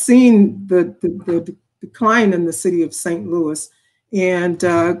so I've seen the decline in the city of St. Louis, and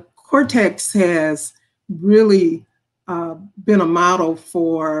Cortex has really been a model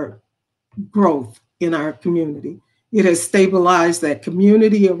for growth in our community. It has stabilized that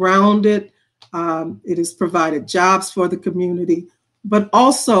community around it. It has provided jobs for the community, but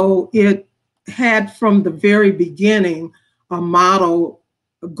also it had from the very beginning a model,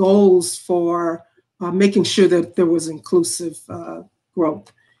 goals for making sure that there was inclusive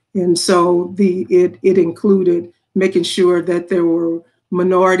growth. And so it included making sure that there were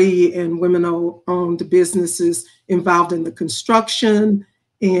minority and women-owned businesses involved in the construction,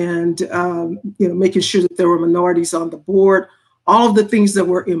 and making sure that there were minorities on the board. All of the things that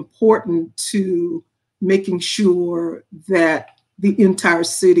were important to making sure that the entire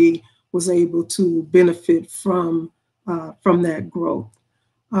city was able to benefit from that growth.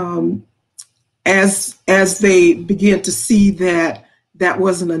 As they began to see that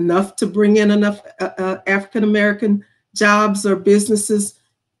wasn't enough to bring in enough African American jobs or businesses,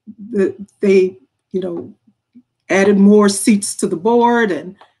 they added more seats to the board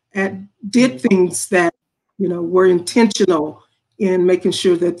and did things that were intentional in making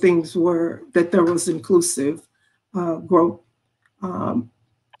sure that there was inclusive growth.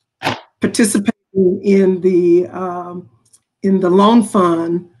 Participating in the loan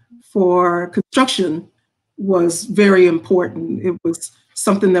fund for construction was very important. It was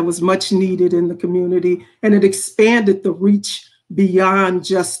something that was much needed in the community, and it expanded the reach beyond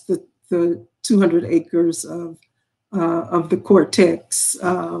just the 200 acres of the Cortex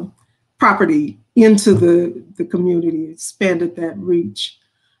property into the community, expanded that reach.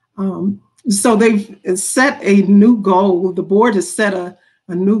 So they've set a new goal. The board has set a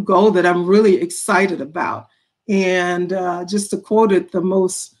new goal that I'm really excited about. And just to quote it,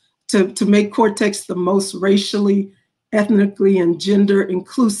 to make Cortex the most racially, ethnically, and gender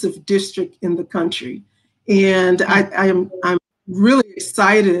inclusive district in the country. And I'm really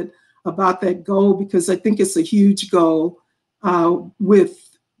excited about that goal because I think it's a huge goal with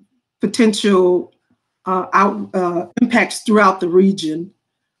potential impacts throughout the region.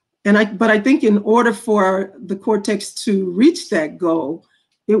 But I think in order for the Cortex to reach that goal,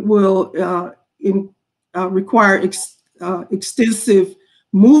 it will require extensive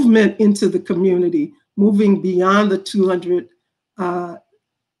movement into the community, moving beyond the 200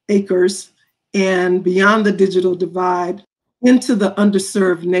 acres and beyond the digital divide into the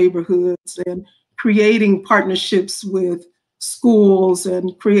underserved neighborhoods, and creating partnerships with schools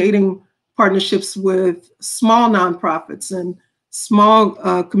and creating partnerships with small nonprofits and small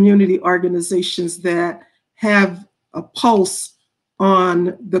community organizations that have a pulse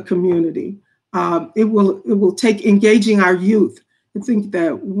on the community. It will take engaging our youth. I think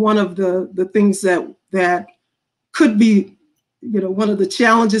that one of the things that could be, one of the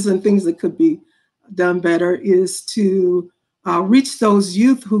challenges and things that could be done better is to reach those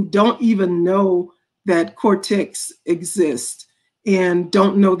youth who don't even know that Cortex exists and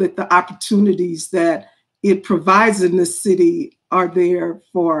don't know that the opportunities that it provides in the city are there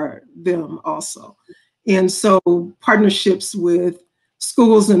for them also. And so partnerships with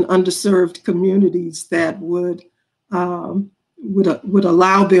schools and underserved communities that would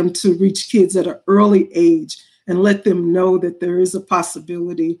allow them to reach kids at an early age and let them know that there is a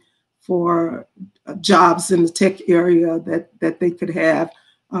possibility for jobs in the tech area that they could have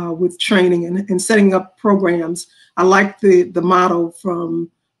with training and setting up programs. I like the model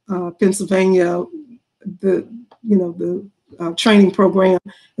from Pennsylvania, the training program,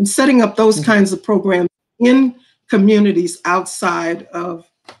 and setting up those kinds of programs in communities outside of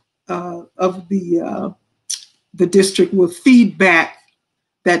the district will feed back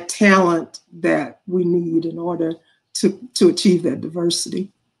that talent that we need in order to achieve that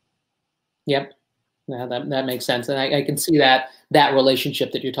diversity. Yep, yeah, that makes sense, and I can see that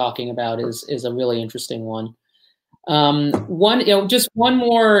relationship that you're talking about is a really interesting one. Just one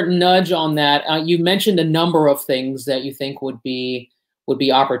more nudge on that. You mentioned a number of things that you think would be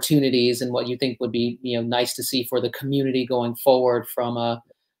opportunities, and what you think would be nice to see for the community going forward from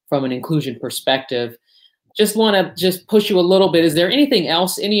an inclusion perspective. Just want to push you a little bit. Is there anything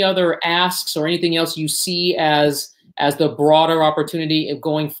else, any other asks or anything else you see as the broader opportunity of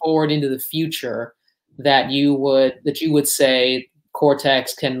going forward into the future that you would say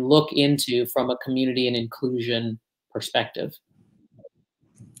Cortex can look into from a community and inclusion perspective?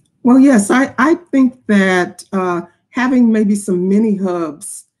 Well, yes, I think that having maybe some mini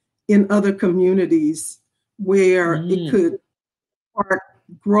hubs in other communities where it could spark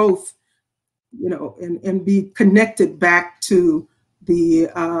growth, and be connected back to the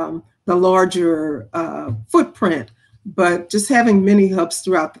larger footprint. But just having mini hubs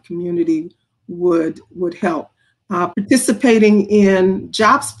throughout the community would help. Participating in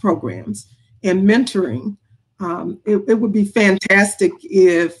jobs programs and mentoring. It would be fantastic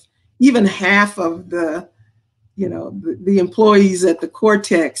if even half of the employees at the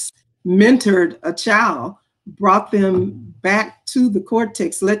Cortex mentored a child, brought them back to the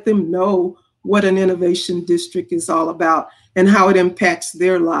Cortex, let them know what an innovation district is all about and how it impacts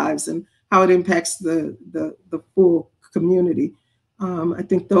their lives and how it impacts the full community. I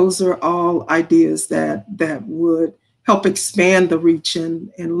think those are all ideas that would help expand the reach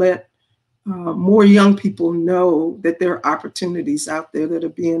and let more young people know that there are opportunities out there that are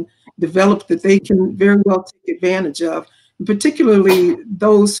being developed that they can very well take advantage of, and particularly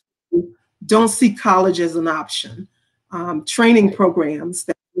those who don't see college as an option. Training programs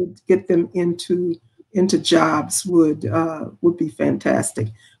that would get them into jobs would be fantastic.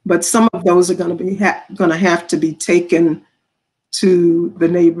 But some of those are going to have to be taken to the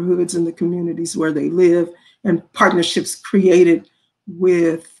neighborhoods and the communities where they live, and partnerships created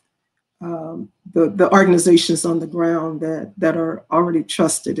with the organizations on the ground that are already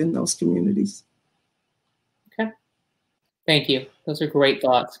trusted in those communities. Okay, thank you. Those are great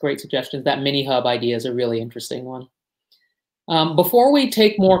thoughts, great suggestions. That mini hub idea is a really interesting one. Before we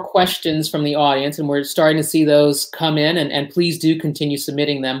take more questions from the audience, and we're starting to see those come in, and please do continue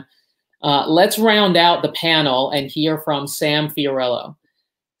submitting them, let's round out the panel and hear from Sam Fiorello.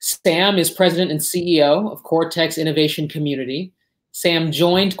 Sam is president and CEO of Cortex Innovation Community. Sam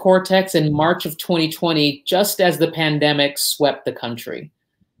joined Cortex in March of 2020, just as the pandemic swept the country.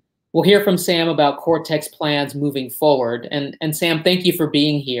 We'll hear from Sam about Cortex plans moving forward. And Sam, thank you for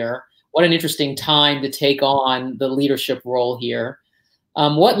being here. What an interesting time to take on the leadership role here.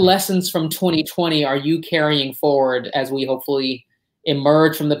 What lessons from 2020 are you carrying forward as we hopefully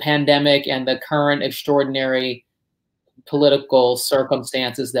emerge from the pandemic and the current extraordinary political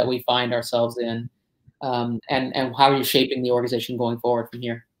circumstances that we find ourselves in? And how are you shaping the organization going forward from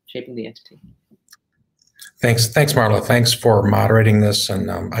here, shaping the entity? Thanks, Marla. Thanks for moderating this. And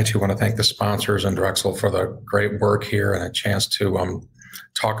I too want to thank the sponsors and Drexel for the great work here and a chance to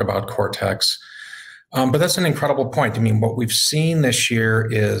talk about Cortex. But that's an incredible point. I mean, what we've seen this year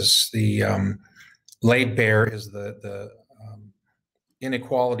is the laid bare is the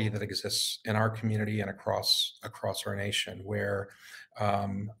inequality that exists in our community and across our nation, where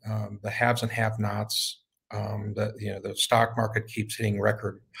the haves and have-nots, the stock market keeps hitting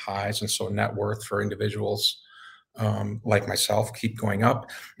record highs, and so net worth for individuals like myself keep going up.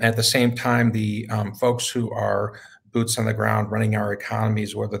 And at the same time, the folks who are boots on the ground running our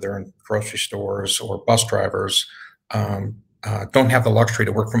economies, whether they're in grocery stores or bus drivers, don't have the luxury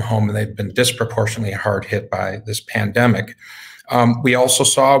to work from home, and they've been disproportionately hard hit by this pandemic. We also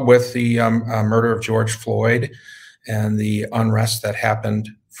saw with the murder of George Floyd and the unrest that happened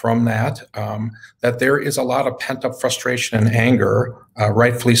from that, that there is a lot of pent-up frustration and anger,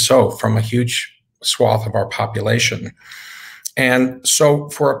 rightfully so, from a huge swath of our population. And so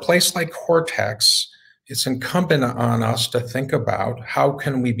for a place like Cortex, it's incumbent on us to think about how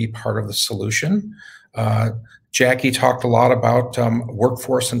can we be part of the solution. Jackie talked a lot about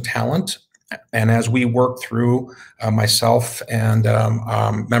workforce and talent. And as we work through myself and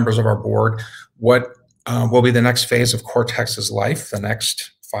members of our board, what will be the next phase of Cortex's life, the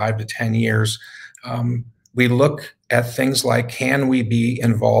next 5 to 10 years, we look at things like, can we be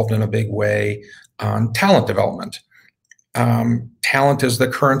involved in a big way on talent development? Talent is the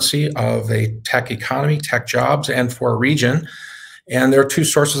currency of a tech economy, tech jobs, and for a region. And there are two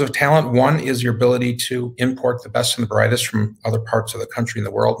sources of talent. One is your ability to import the best and the brightest from other parts of the country and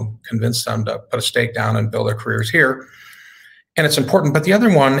the world and convince them to put a stake down and build their careers here. And it's important. But the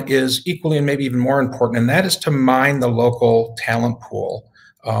other one is equally and maybe even more important, and that is to mine the local talent pool.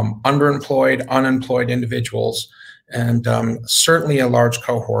 Underemployed, unemployed individuals, and certainly a large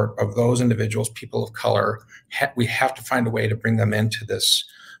cohort of those individuals, people of color, we have to find a way to bring them into this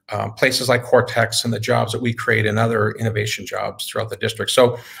places like Cortex and the jobs that we create and other innovation jobs throughout the district.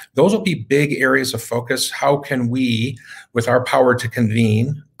 So those will be big areas of focus. How can we, with our power to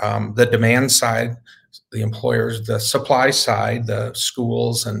convene, the demand side, the employers, the supply side, the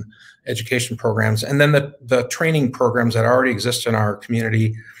schools and education programs, and then the training programs that already exist in our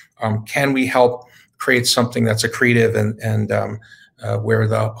community, can we help create something that's accretive and where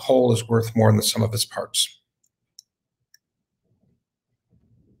the whole is worth more than the sum of its parts?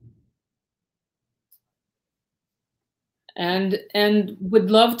 And would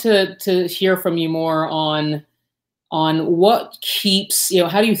love to hear from you more on what keeps,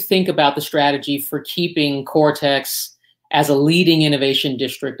 how do you think about the strategy for keeping Cortex as a leading innovation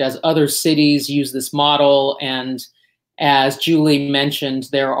district as other cities use this model? And as Julie mentioned,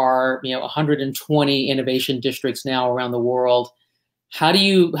 there are 120 innovation districts now around the world. How do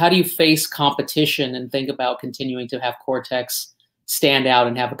you face competition and think about continuing to have Cortex stand out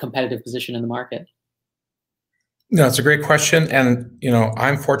and have a competitive position in the market? No, it's a great question. And,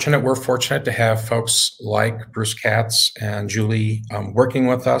 I'm fortunate, we're fortunate to have folks like Bruce Katz and Julie working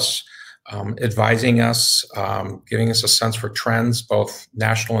with us, advising us, giving us a sense for trends, both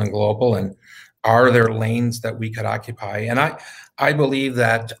national and global, and are there lanes that we could occupy? And I believe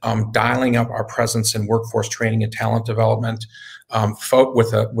that dialing up our presence in workforce training and talent development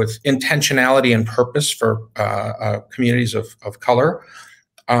with intentionality and purpose for communities of color,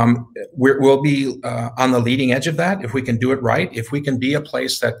 we'll be on the leading edge of that if we can do it right. If we can be a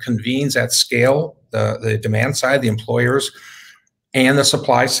place that convenes at scale, the demand side, the employers, and the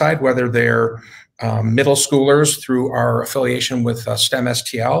supply side, whether they're middle schoolers through our affiliation with STEM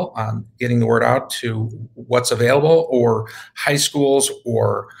STL, getting the word out to what's available, or high schools,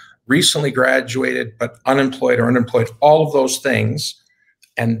 or recently graduated but unemployed or underemployed, all of those things.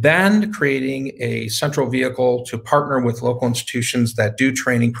 And then creating a central vehicle to partner with local institutions that do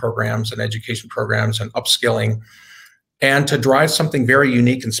training programs and education programs and upskilling, and to drive something very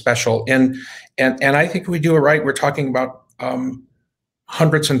unique and special. And I think we do it right. We're talking about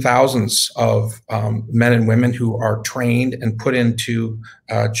hundreds and thousands of men and women who are trained and put into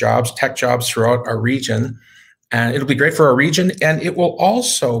jobs, tech jobs throughout our region. And it'll be great for our region. And it will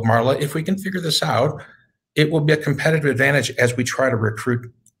also, Marla, if we can figure this out, it will be a competitive advantage as we try to recruit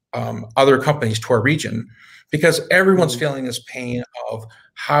other companies to our region, because everyone's feeling this pain of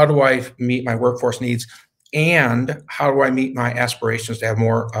how do I meet my workforce needs and how do I meet my aspirations to have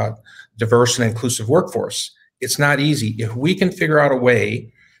more diverse and inclusive workforce. It's not easy. If we can figure out a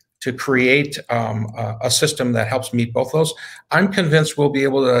way to create a system that helps meet both those, I'm convinced we'll be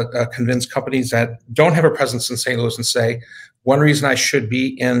able to convince companies that don't have a presence in St. Louis and say, one reason I should be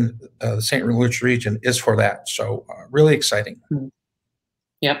in the St. Louis region is for that. So really exciting.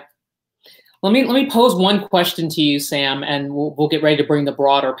 Yep. Let me pose one question to you, Sam, and we'll get ready to bring the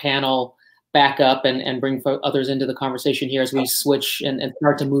broader panel back up and bring others into the conversation here as we switch and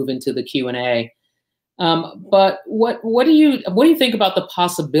start to move into the Q&A. But what do you think about the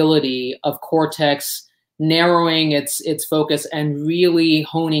possibility of Cortex narrowing its focus and really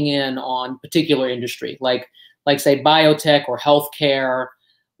honing in on particular industry, like say biotech or healthcare,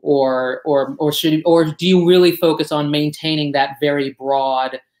 or do you really focus on maintaining that very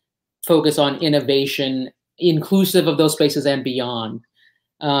broad focus on innovation, inclusive of those spaces and beyond?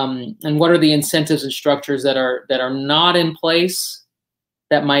 And what are the incentives and structures that are not in place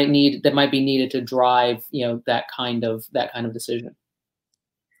that might be needed to drive that kind of decision?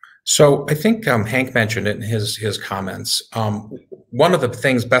 So I think Hank mentioned it in his comments. One of the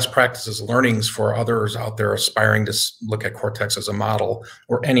things, best practices, learnings for others out there aspiring to look at Cortex as a model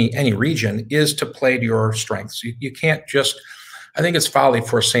or any region is to play to your strengths. You can't just, I think it's folly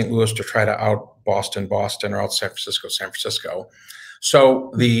for St. Louis to try to out Boston or out San Francisco.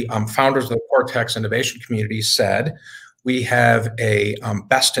 So the founders of the Cortex Innovation Community said, we have a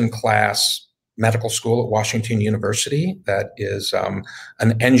best-in-class medical school at Washington University that is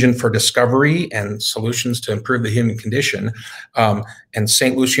an engine for discovery and solutions to improve the human condition. And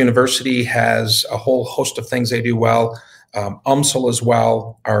St. Louis University has a whole host of things they do well. UMSL as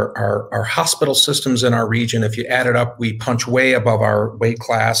well. Our hospital systems in our region, if you add it up, we punch way above our weight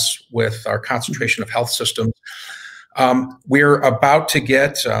class with our concentration of health systems. We're about to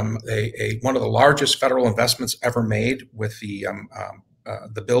get one of the largest federal investments ever made with the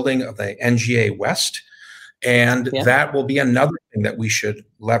building of the NGA West, and that will be another thing that we should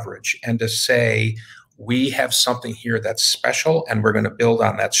leverage, and to say we have something here that's special, and we're going to build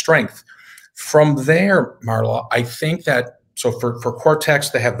on that strength. From there, Marla, I think that so for Cortex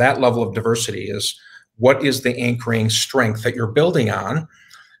to have that level of diversity is what is the anchoring strength that you're building on.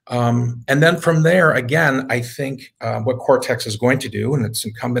 And then from there, again, I think what Cortex is going to do, and it's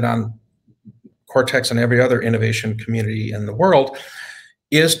incumbent on Cortex and every other innovation community in the world,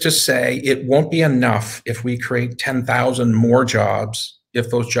 is to say it won't be enough if we create 10,000 more jobs, if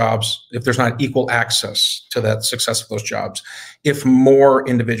there's not equal access to that success of those jobs, if more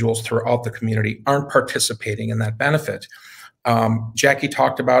individuals throughout the community aren't participating in that benefit. Jackie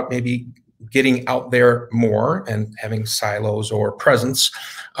talked about maybe getting out there more and having silos or presence.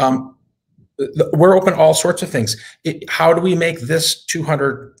 We're open to all sorts of things. How do we make this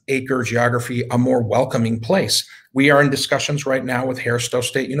 200-acre geography a more welcoming place? We are in discussions right now with Harris-Stowe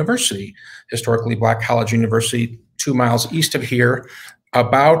State University, historically Black College University, 2 miles east of here,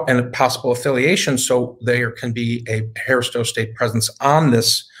 about a possible affiliation so there can be a Harris-Stowe State presence on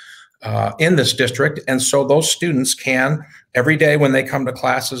this in this district. And so those students can, every day when they come to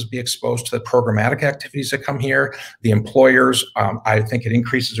classes, be exposed to the programmatic activities that come here. The employers, I think it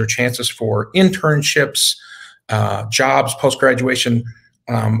increases their chances for internships, jobs, post-graduation.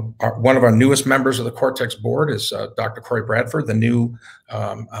 One of our newest members of the Cortex board is Dr. Corey Bradford, the new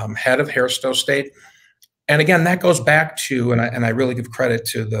head of Harris-Stowe State. And again, that goes back to, and I really give credit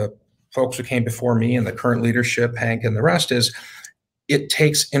to the folks who came before me and the current leadership, Hank and the rest, is it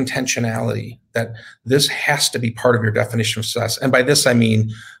takes intentionality, that this has to be part of your definition of success. And by this, I mean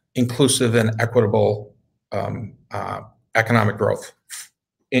inclusive and equitable economic growth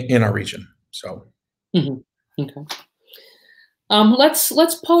in our region. So, okay.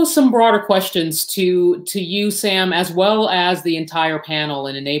 Let's pose some broader questions to you, Sam, as well as the entire panel,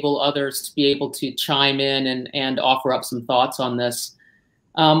 and enable others to be able to chime in and offer up some thoughts on this.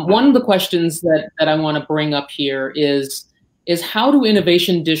 One of the questions that I want to bring up here is how do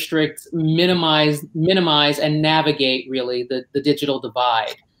innovation districts minimize and navigate really the digital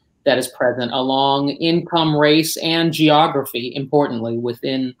divide that is present along income, race, and geography, importantly,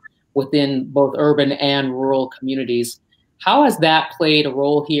 within both urban and rural communities? How has that played a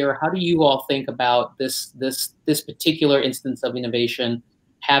role here? How do you all think about this particular instance of innovation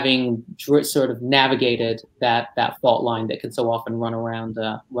having sort of navigated that fault line that can so often run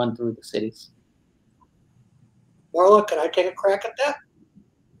through the cities? Marla, can I take a crack at that?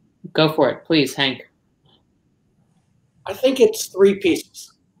 Go for it, please, Hank. I think it's 3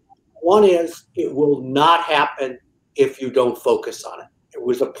 pieces. One is it will not happen if you don't focus on it. It It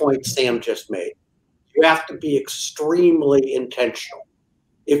was a point Sam just made. You have to be extremely intentional.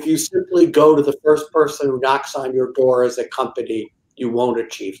 If you simply go to the first person who knocks on your door as a company, you won't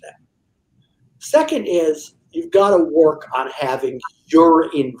achieve that. Second is you've got to work on having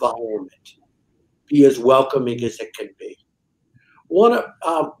your environment be as welcoming as it can be. We're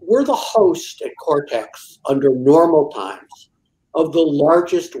the host at Cortex under normal times of the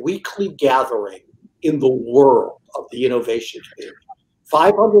largest weekly gathering in the world of the innovation community.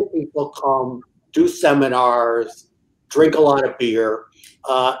 500 people come, do seminars, drink a lot of beer,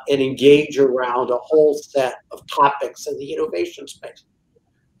 and engage around a whole set of topics in the innovation space.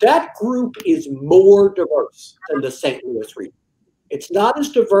 That group is more diverse than the St. Louis region. It's not as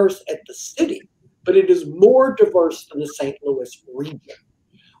diverse at the city, but it is more diverse than the St. Louis region.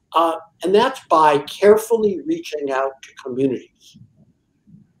 And that's by carefully reaching out to communities.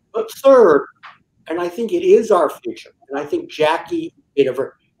 But third, and I think it is our future, and I think Jackie,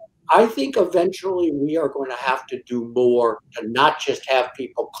 I think eventually we are going to have to do more to not just have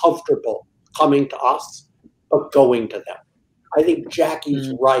people comfortable coming to us, but going to them. I think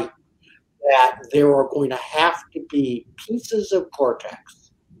Jackie's right that there are going to have to be pieces of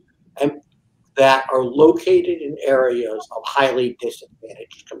Cortex and that are located in areas of highly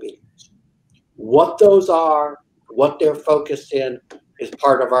disadvantaged communities. What those are, what they're focused in, is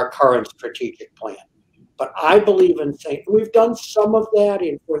part of our current strategic plan. But I believe in saying, we've done some of that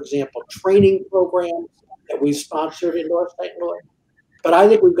in, for example, training programs that we've sponsored in North St. Louis. But I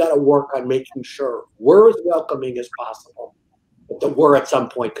think we've got to work on making sure we're as welcoming as possible, but that we're at some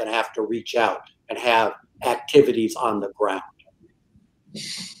point going to have to reach out and have activities on the ground.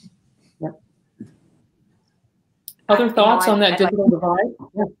 Yep. Other thoughts on that digital divide?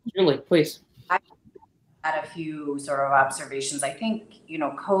 Yeah, Julie, please. I had a few sort of observations. I think,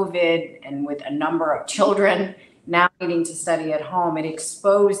 COVID and with a number of children now needing to study at home, it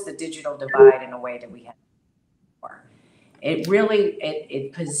exposed the digital divide in a way that we had before. It really,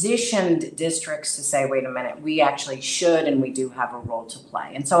 it positioned districts to say, wait a minute, we actually should and we do have a role to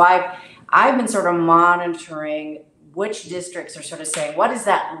play. And so I've been sort of monitoring which districts are sort of saying, what does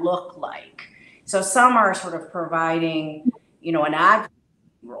that look like? So some are sort of providing, an advocacy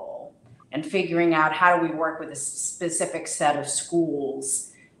role and figuring out how do we work with a specific set of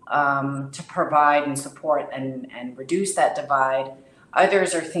schools to provide and support and reduce that divide.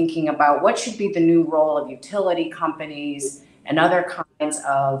 Others are thinking about what should be the new role of utility companies and other kinds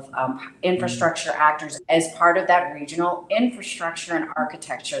of infrastructure actors as part of that regional infrastructure and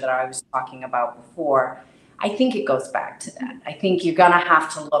architecture that I was talking about before. I think it goes back to that. I think you're going to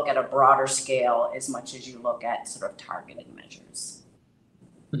have to look at a broader scale as much as you look at sort of targeted measures.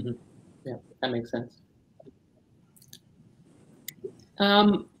 Mm-hmm. Yeah, that makes sense.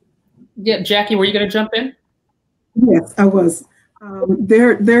 Yeah, Jackie, were you going to jump in? Yes, I was.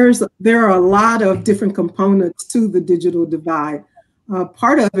 There are a lot of different components to the digital divide.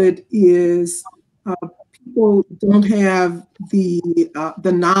 Part of it is people don't have the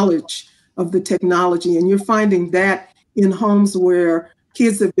knowledge of the technology, and you're finding that in homes where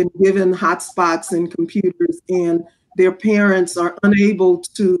kids have been given hotspots and computers, and their parents are unable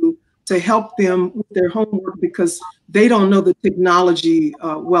to help them with their homework because they don't know the technology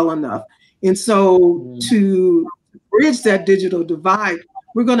well enough. And so to bridge that digital divide,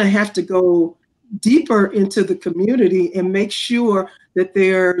 we're going to have to go deeper into the community and make sure that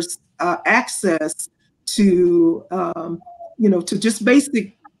there's access to, to just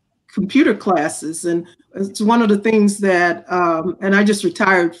basic computer classes. And it's one of the things that, and I just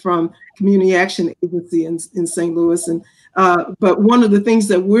retired from Community Action Agency in St. Louis. And but one of the things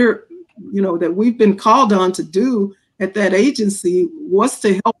that that we've been called on to do at that agency was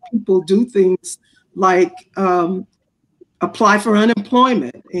to help people do things like apply for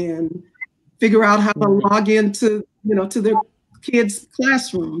unemployment and figure out how to log into, to their kids'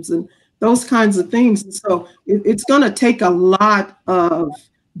 classrooms and those kinds of things. And so it's going to take a lot of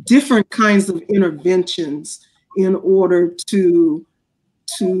different kinds of interventions in order to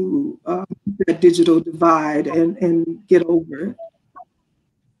that digital divide and get over it.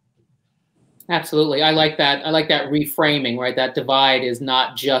 Absolutely. I like that. I like that reframing, right? That divide is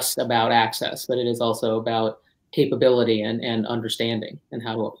not just about access, but it is also about capability and understanding and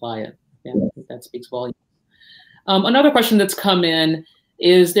how to apply it. Yeah, I think that speaks volumes. Another question that's come in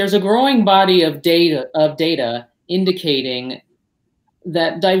is there's a growing body of data indicating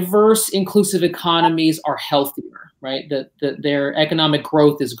that diverse, inclusive economies are healthier, right? That their economic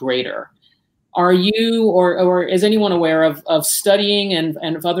growth is greater. Are you or is anyone aware of studying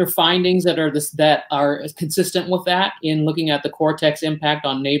and of other findings that are consistent with that in looking at the Cortex impact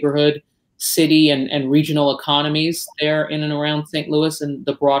on neighborhood, city and regional economies there in and around St. Louis and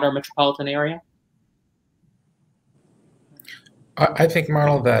the broader metropolitan area? I think,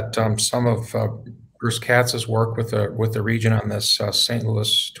 Marla, that some of Bruce Katz's work with the region on this St.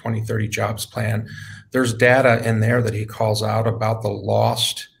 Louis 2030 jobs plan, there's data in there that he calls out about the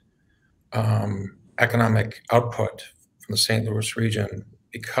lost economic output from the St. Louis region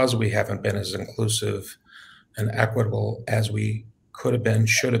because we haven't been as inclusive and equitable as we could have been,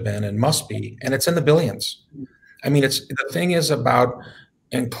 should have been, and must be. And it's in the billions. I mean, the thing is about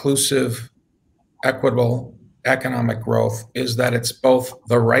inclusive, equitable economic growth is that it's both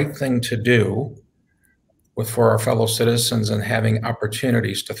the right thing to do for our fellow citizens and having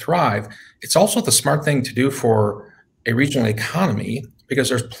opportunities to thrive. It's also the smart thing to do for a regional economy, because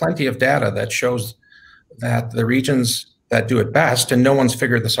there's plenty of data that shows that the regions that do it best, and no one's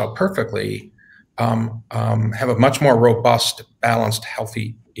figured this out perfectly, have a much more robust, balanced,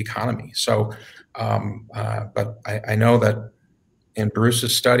 healthy economy. So, but I know that in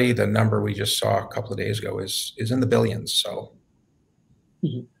Bruce's study, the number we just saw a couple of days ago is in the billions. So,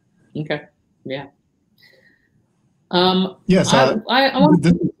 okay, yeah. Yes, I want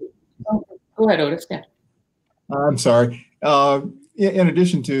to go ahead, Otis. Yeah. I'm sorry. In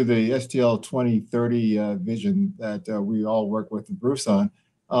addition to the STL 2030 vision that we all work with Bruce on,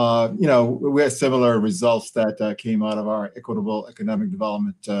 we had similar results that came out of our equitable economic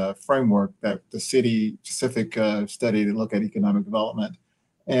development framework, that the city-specific study to look at economic development.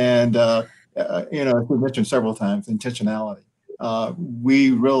 And, as we mentioned several times, intentionality.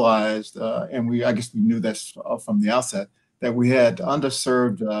 We realized, and I guess we knew this from the outset, that we had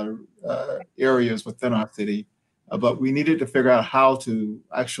underserved areas within our city, but we needed to figure out how to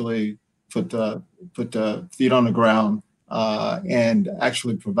actually put feet on the ground and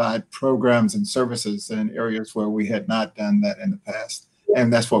actually provide programs and services in areas where we had not done that in the past,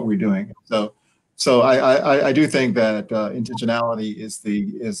 and that's what we're doing. So I do think that intentionality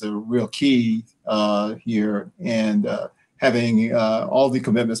is a real key here, and having all the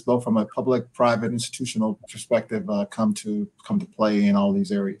commitments, both from a public, private, institutional perspective, come to play in all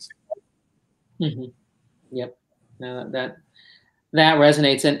these areas. Mm-hmm. Yep, no, that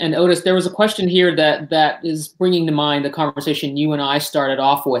resonates. And Otis, there was a question here that is bringing to mind the conversation you and I started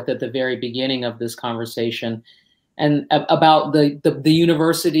off with at the very beginning of this conversation, and about the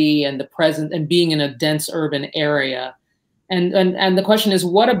university and the present and being in a dense urban area. And the question is,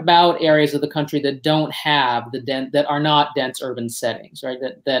 what about areas of the country that don't have that are not dense urban settings, right?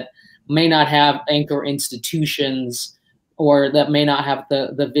 That may not have anchor institutions, or that may not have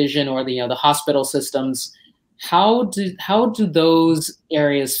the vision or the hospital systems. How do those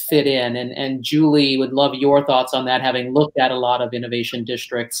areas fit in? And Julie, would love your thoughts on that, having looked at a lot of innovation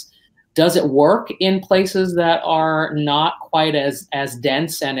districts. Does it work in places that are not quite as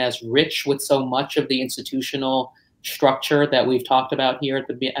dense and as rich with so much of the institutional structure that we've talked about here at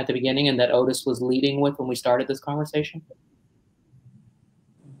the beginning, and that Otis was leading with when we started this conversation?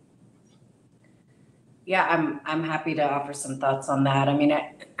 Yeah, I'm happy to offer some thoughts on that. I mean,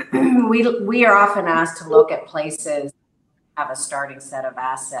 we are often asked to look at places that have a starting set of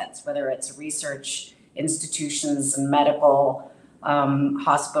assets, whether it's research institutions and medical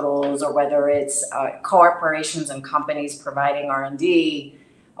hospitals, or whether it's corporations and companies providing R&D,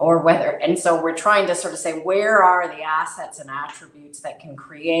 and so we're trying to sort of say, where are the assets and attributes that can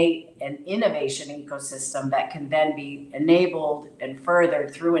create an innovation ecosystem that can then be enabled and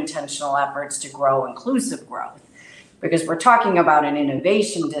furthered through intentional efforts to grow inclusive growth? Because we're talking about an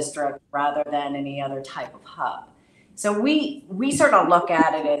innovation district rather than any other type of hub. So we sort of look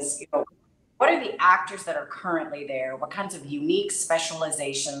at it as, what are the actors that are currently there? What kinds of unique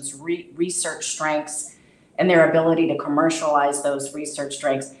specializations, research strengths, and their ability to commercialize those research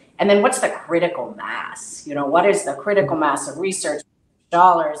strengths? And then what's the critical mass? What is the critical mass of research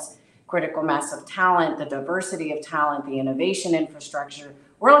dollars, critical mass of talent, the diversity of talent, the innovation infrastructure?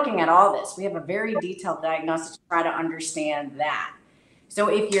 We're looking at all this. We have a very detailed diagnosis to try to understand that. So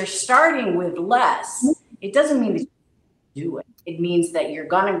if you're starting with less, it doesn't mean that you do it. It means that you're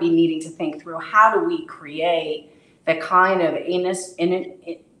going to be needing to think through, how do we create the kind of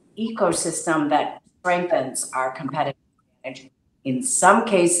ecosystem that strengthens our competitive advantage. In some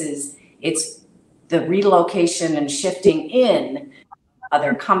cases, it's the relocation and shifting in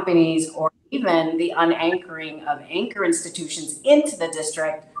other companies, or even the unanchoring of anchor institutions into the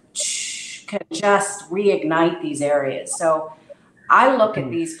district can just reignite these areas. So I look at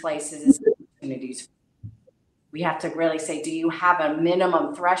these places as opportunities. We have to really say, do you have a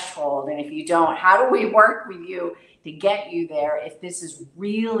minimum threshold? And if you don't, how do we work with you to get you there if this is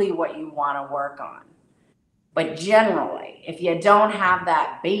really what you want to work on? But generally, if you don't have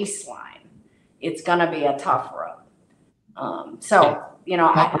that baseline, it's going to be a tough road. So, you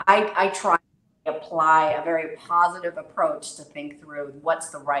know, I try to apply a very positive approach to think through what's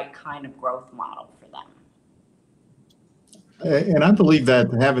the right kind of growth model for them. And I believe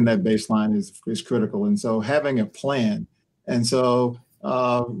that having that baseline is critical. And so having a plan. And so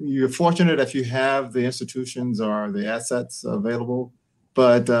you're fortunate if you have the institutions or the assets available.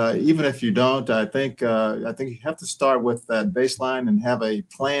 But even if you don't, I think you have to start with that baseline and have a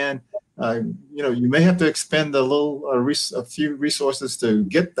plan. You know, you may have to expend a few resources to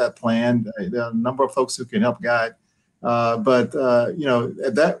get that plan. There are a number of folks who can help guide. But you know,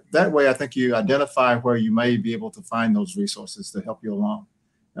 that way, I think you identify where you may be able to find those resources to help you along.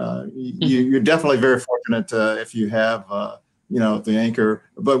 You're definitely very fortunate if you have, you know, the anchor.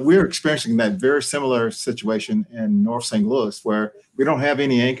 But we're experiencing that very similar situation in North St. Louis, where we don't have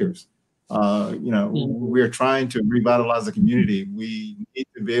any anchors. You know, we're trying to revitalize the community. We need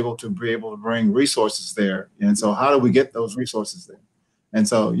to be able to bring resources there. And so, how do we get those resources there? And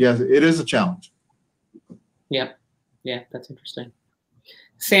so, yes, it is a challenge. Yeah. Yeah, that's interesting.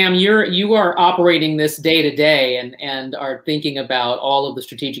 Sam, you are operating this day to day and are thinking about all of the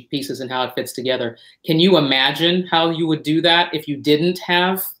strategic pieces and how it fits together. Can you imagine how you would do that if you didn't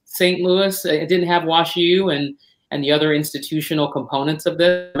have St. Louis, didn't have WashU and the other institutional components of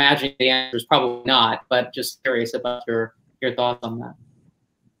this? Imagine the answer is probably not, but just curious about your thoughts on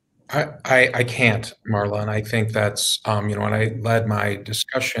that. I can't, Marla, and I think that's you know, when I led my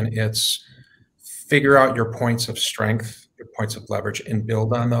discussion, it's figure out your points of strength, your points of leverage, and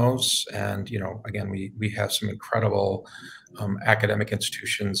build on those. And, you know, again, we have some incredible academic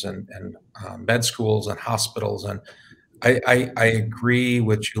institutions and med schools and hospitals. And I agree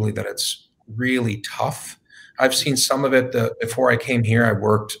with Julie that it's really tough. I've seen some of it. Before I came here, I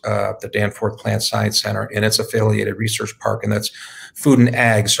worked at the Danforth Plant Science Center in its affiliated research park, and that's food and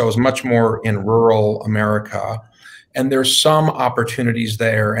ag. So I was much more in rural America. And there's some opportunities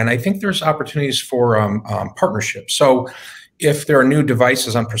there. And I think there's opportunities for partnerships. So if there are new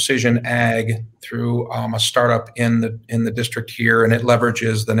devices on precision ag through a startup in the district here, and it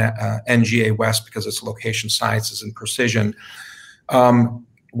leverages the NGA West because it's location sciences and precision,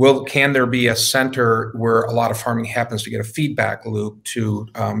 can there be a center where a lot of farming happens to get a feedback loop to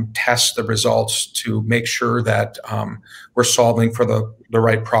test the results to make sure that we're solving for the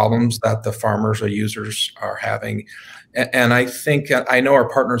right problems that the farmers or users are having? And I think, I know our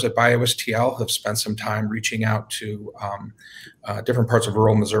partners at BioSTL have spent some time reaching out to different parts of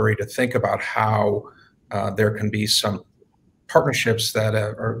rural Missouri to think about how there can be some partnerships that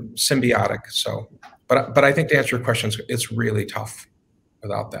are symbiotic. So, but I think to answer your questions, it's really tough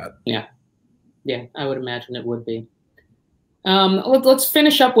without that. Yeah, I would imagine it would be. Let's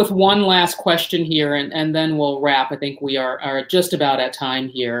finish up with one last question here, and then we'll wrap. I think we are just about at time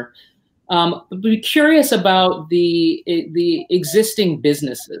here. Be curious about the existing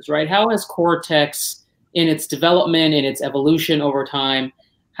businesses, right? How has Cortex, in its development, in its evolution over time,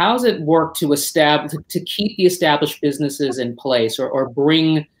 how has it worked to keep the established businesses in place, or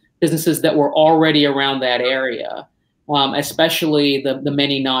bring businesses that were already around that area? Especially the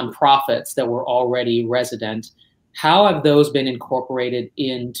many nonprofits that were already resident. How have those been incorporated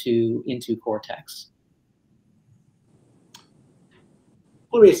into Cortex?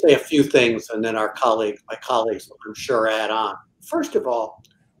 Let me say a few things, and then my colleagues will, I'm sure, add on. First of all,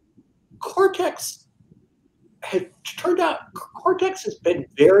 Cortex has been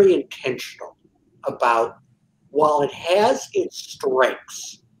very intentional about, while it has its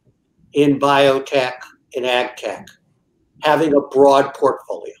strengths in biotech and ag tech, having a broad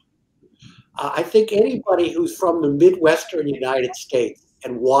portfolio. I think anybody who's from the Midwestern United States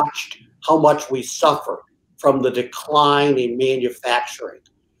and watched how much we suffer from the decline in manufacturing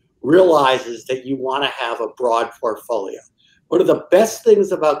realizes that you want to have a broad portfolio. One of the best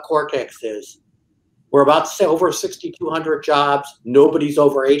things about Cortex is we're about over 6,200 jobs. Nobody's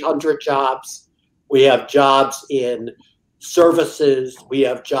over 800 jobs. We have jobs in services. We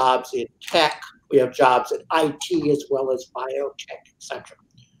have jobs in tech. We have jobs in IT as well as biotech, etc.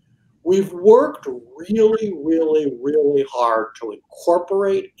 We've worked really, really, really hard to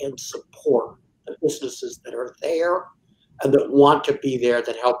incorporate and support the businesses that are there and that want to be there,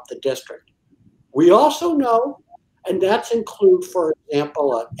 that help the district. We also know, and that's include, for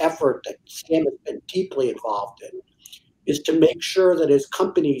example, an effort that Sam has been deeply involved in, is to make sure that as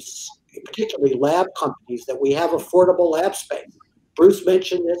companies, particularly lab companies, that we have affordable lab space. Bruce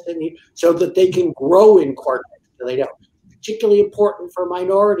mentioned this, so that they can grow in Cortex. So they know, particularly important for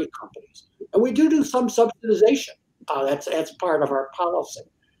minority companies. And we do some subsidization. That's part of our policy.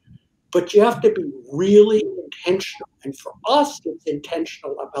 but you have to be really intentional. And for us, it's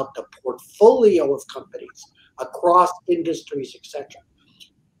intentional about the portfolio of companies across industries, etc.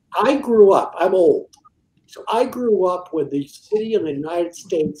 I grew up, I'm old, so I grew up when the city in the United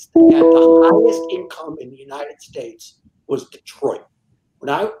States that had the highest income in the United States was Detroit.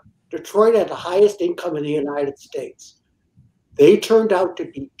 Detroit had the highest income in the United States. They turned out to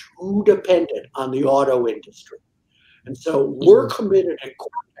be too dependent on the auto industry. And so we're committed at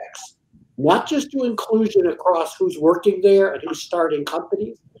Cortex, not just to inclusion across who's working there and who's starting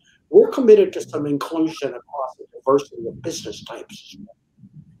companies. We're committed to some inclusion across the diversity of business types.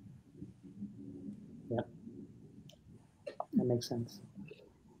 Yeah, that makes sense.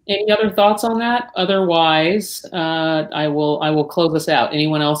 Any other thoughts on that? Otherwise, I will close this out.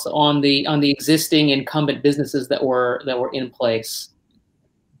 Anyone else on the existing incumbent businesses that were in place?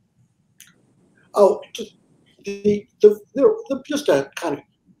 Oh, the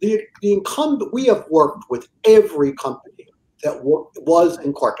incumbent. We have worked with every company that was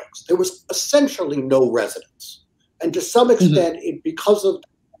in Cortex. There was essentially no residents, and to some extent, because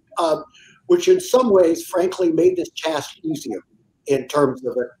of which in some ways, frankly, made this task easier in terms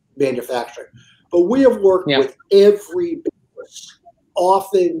of manufacturing. But we have worked with every business,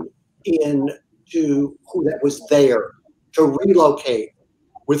 often into who that was there to relocate,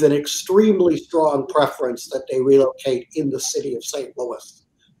 with an extremely strong preference that they relocate in the city of St. Louis.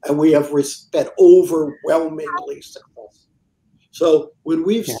 And we have been overwhelmingly successful. So when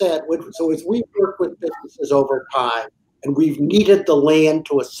we've said, as we've worked with businesses over time and we've needed the land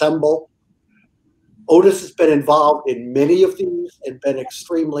to assemble, Otis has been involved in many of these and been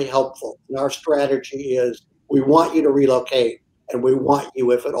extremely helpful. And our strategy is we want you to relocate and we want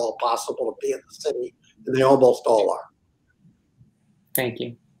you, if at all possible, to be in the city. And they almost all are. Thank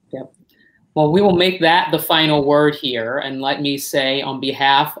you. Yep. Well, we will make that the final word here. And let me say, on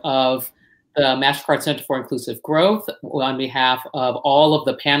behalf of the MasterCard Center for Inclusive Growth, on behalf of all of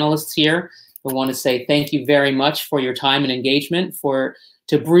the panelists here, we want to say thank you very much for your time and engagement.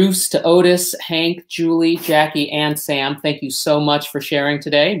 To Bruce, to Otis, Hank, Julie, Jackie, and Sam, thank you so much for sharing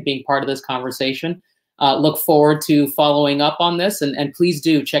today and being part of this conversation. Look forward to following up on this, and please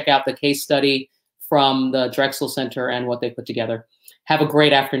do check out the case study from the Drexel Center and what they put together. Have a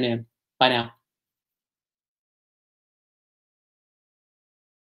great afternoon. Bye now.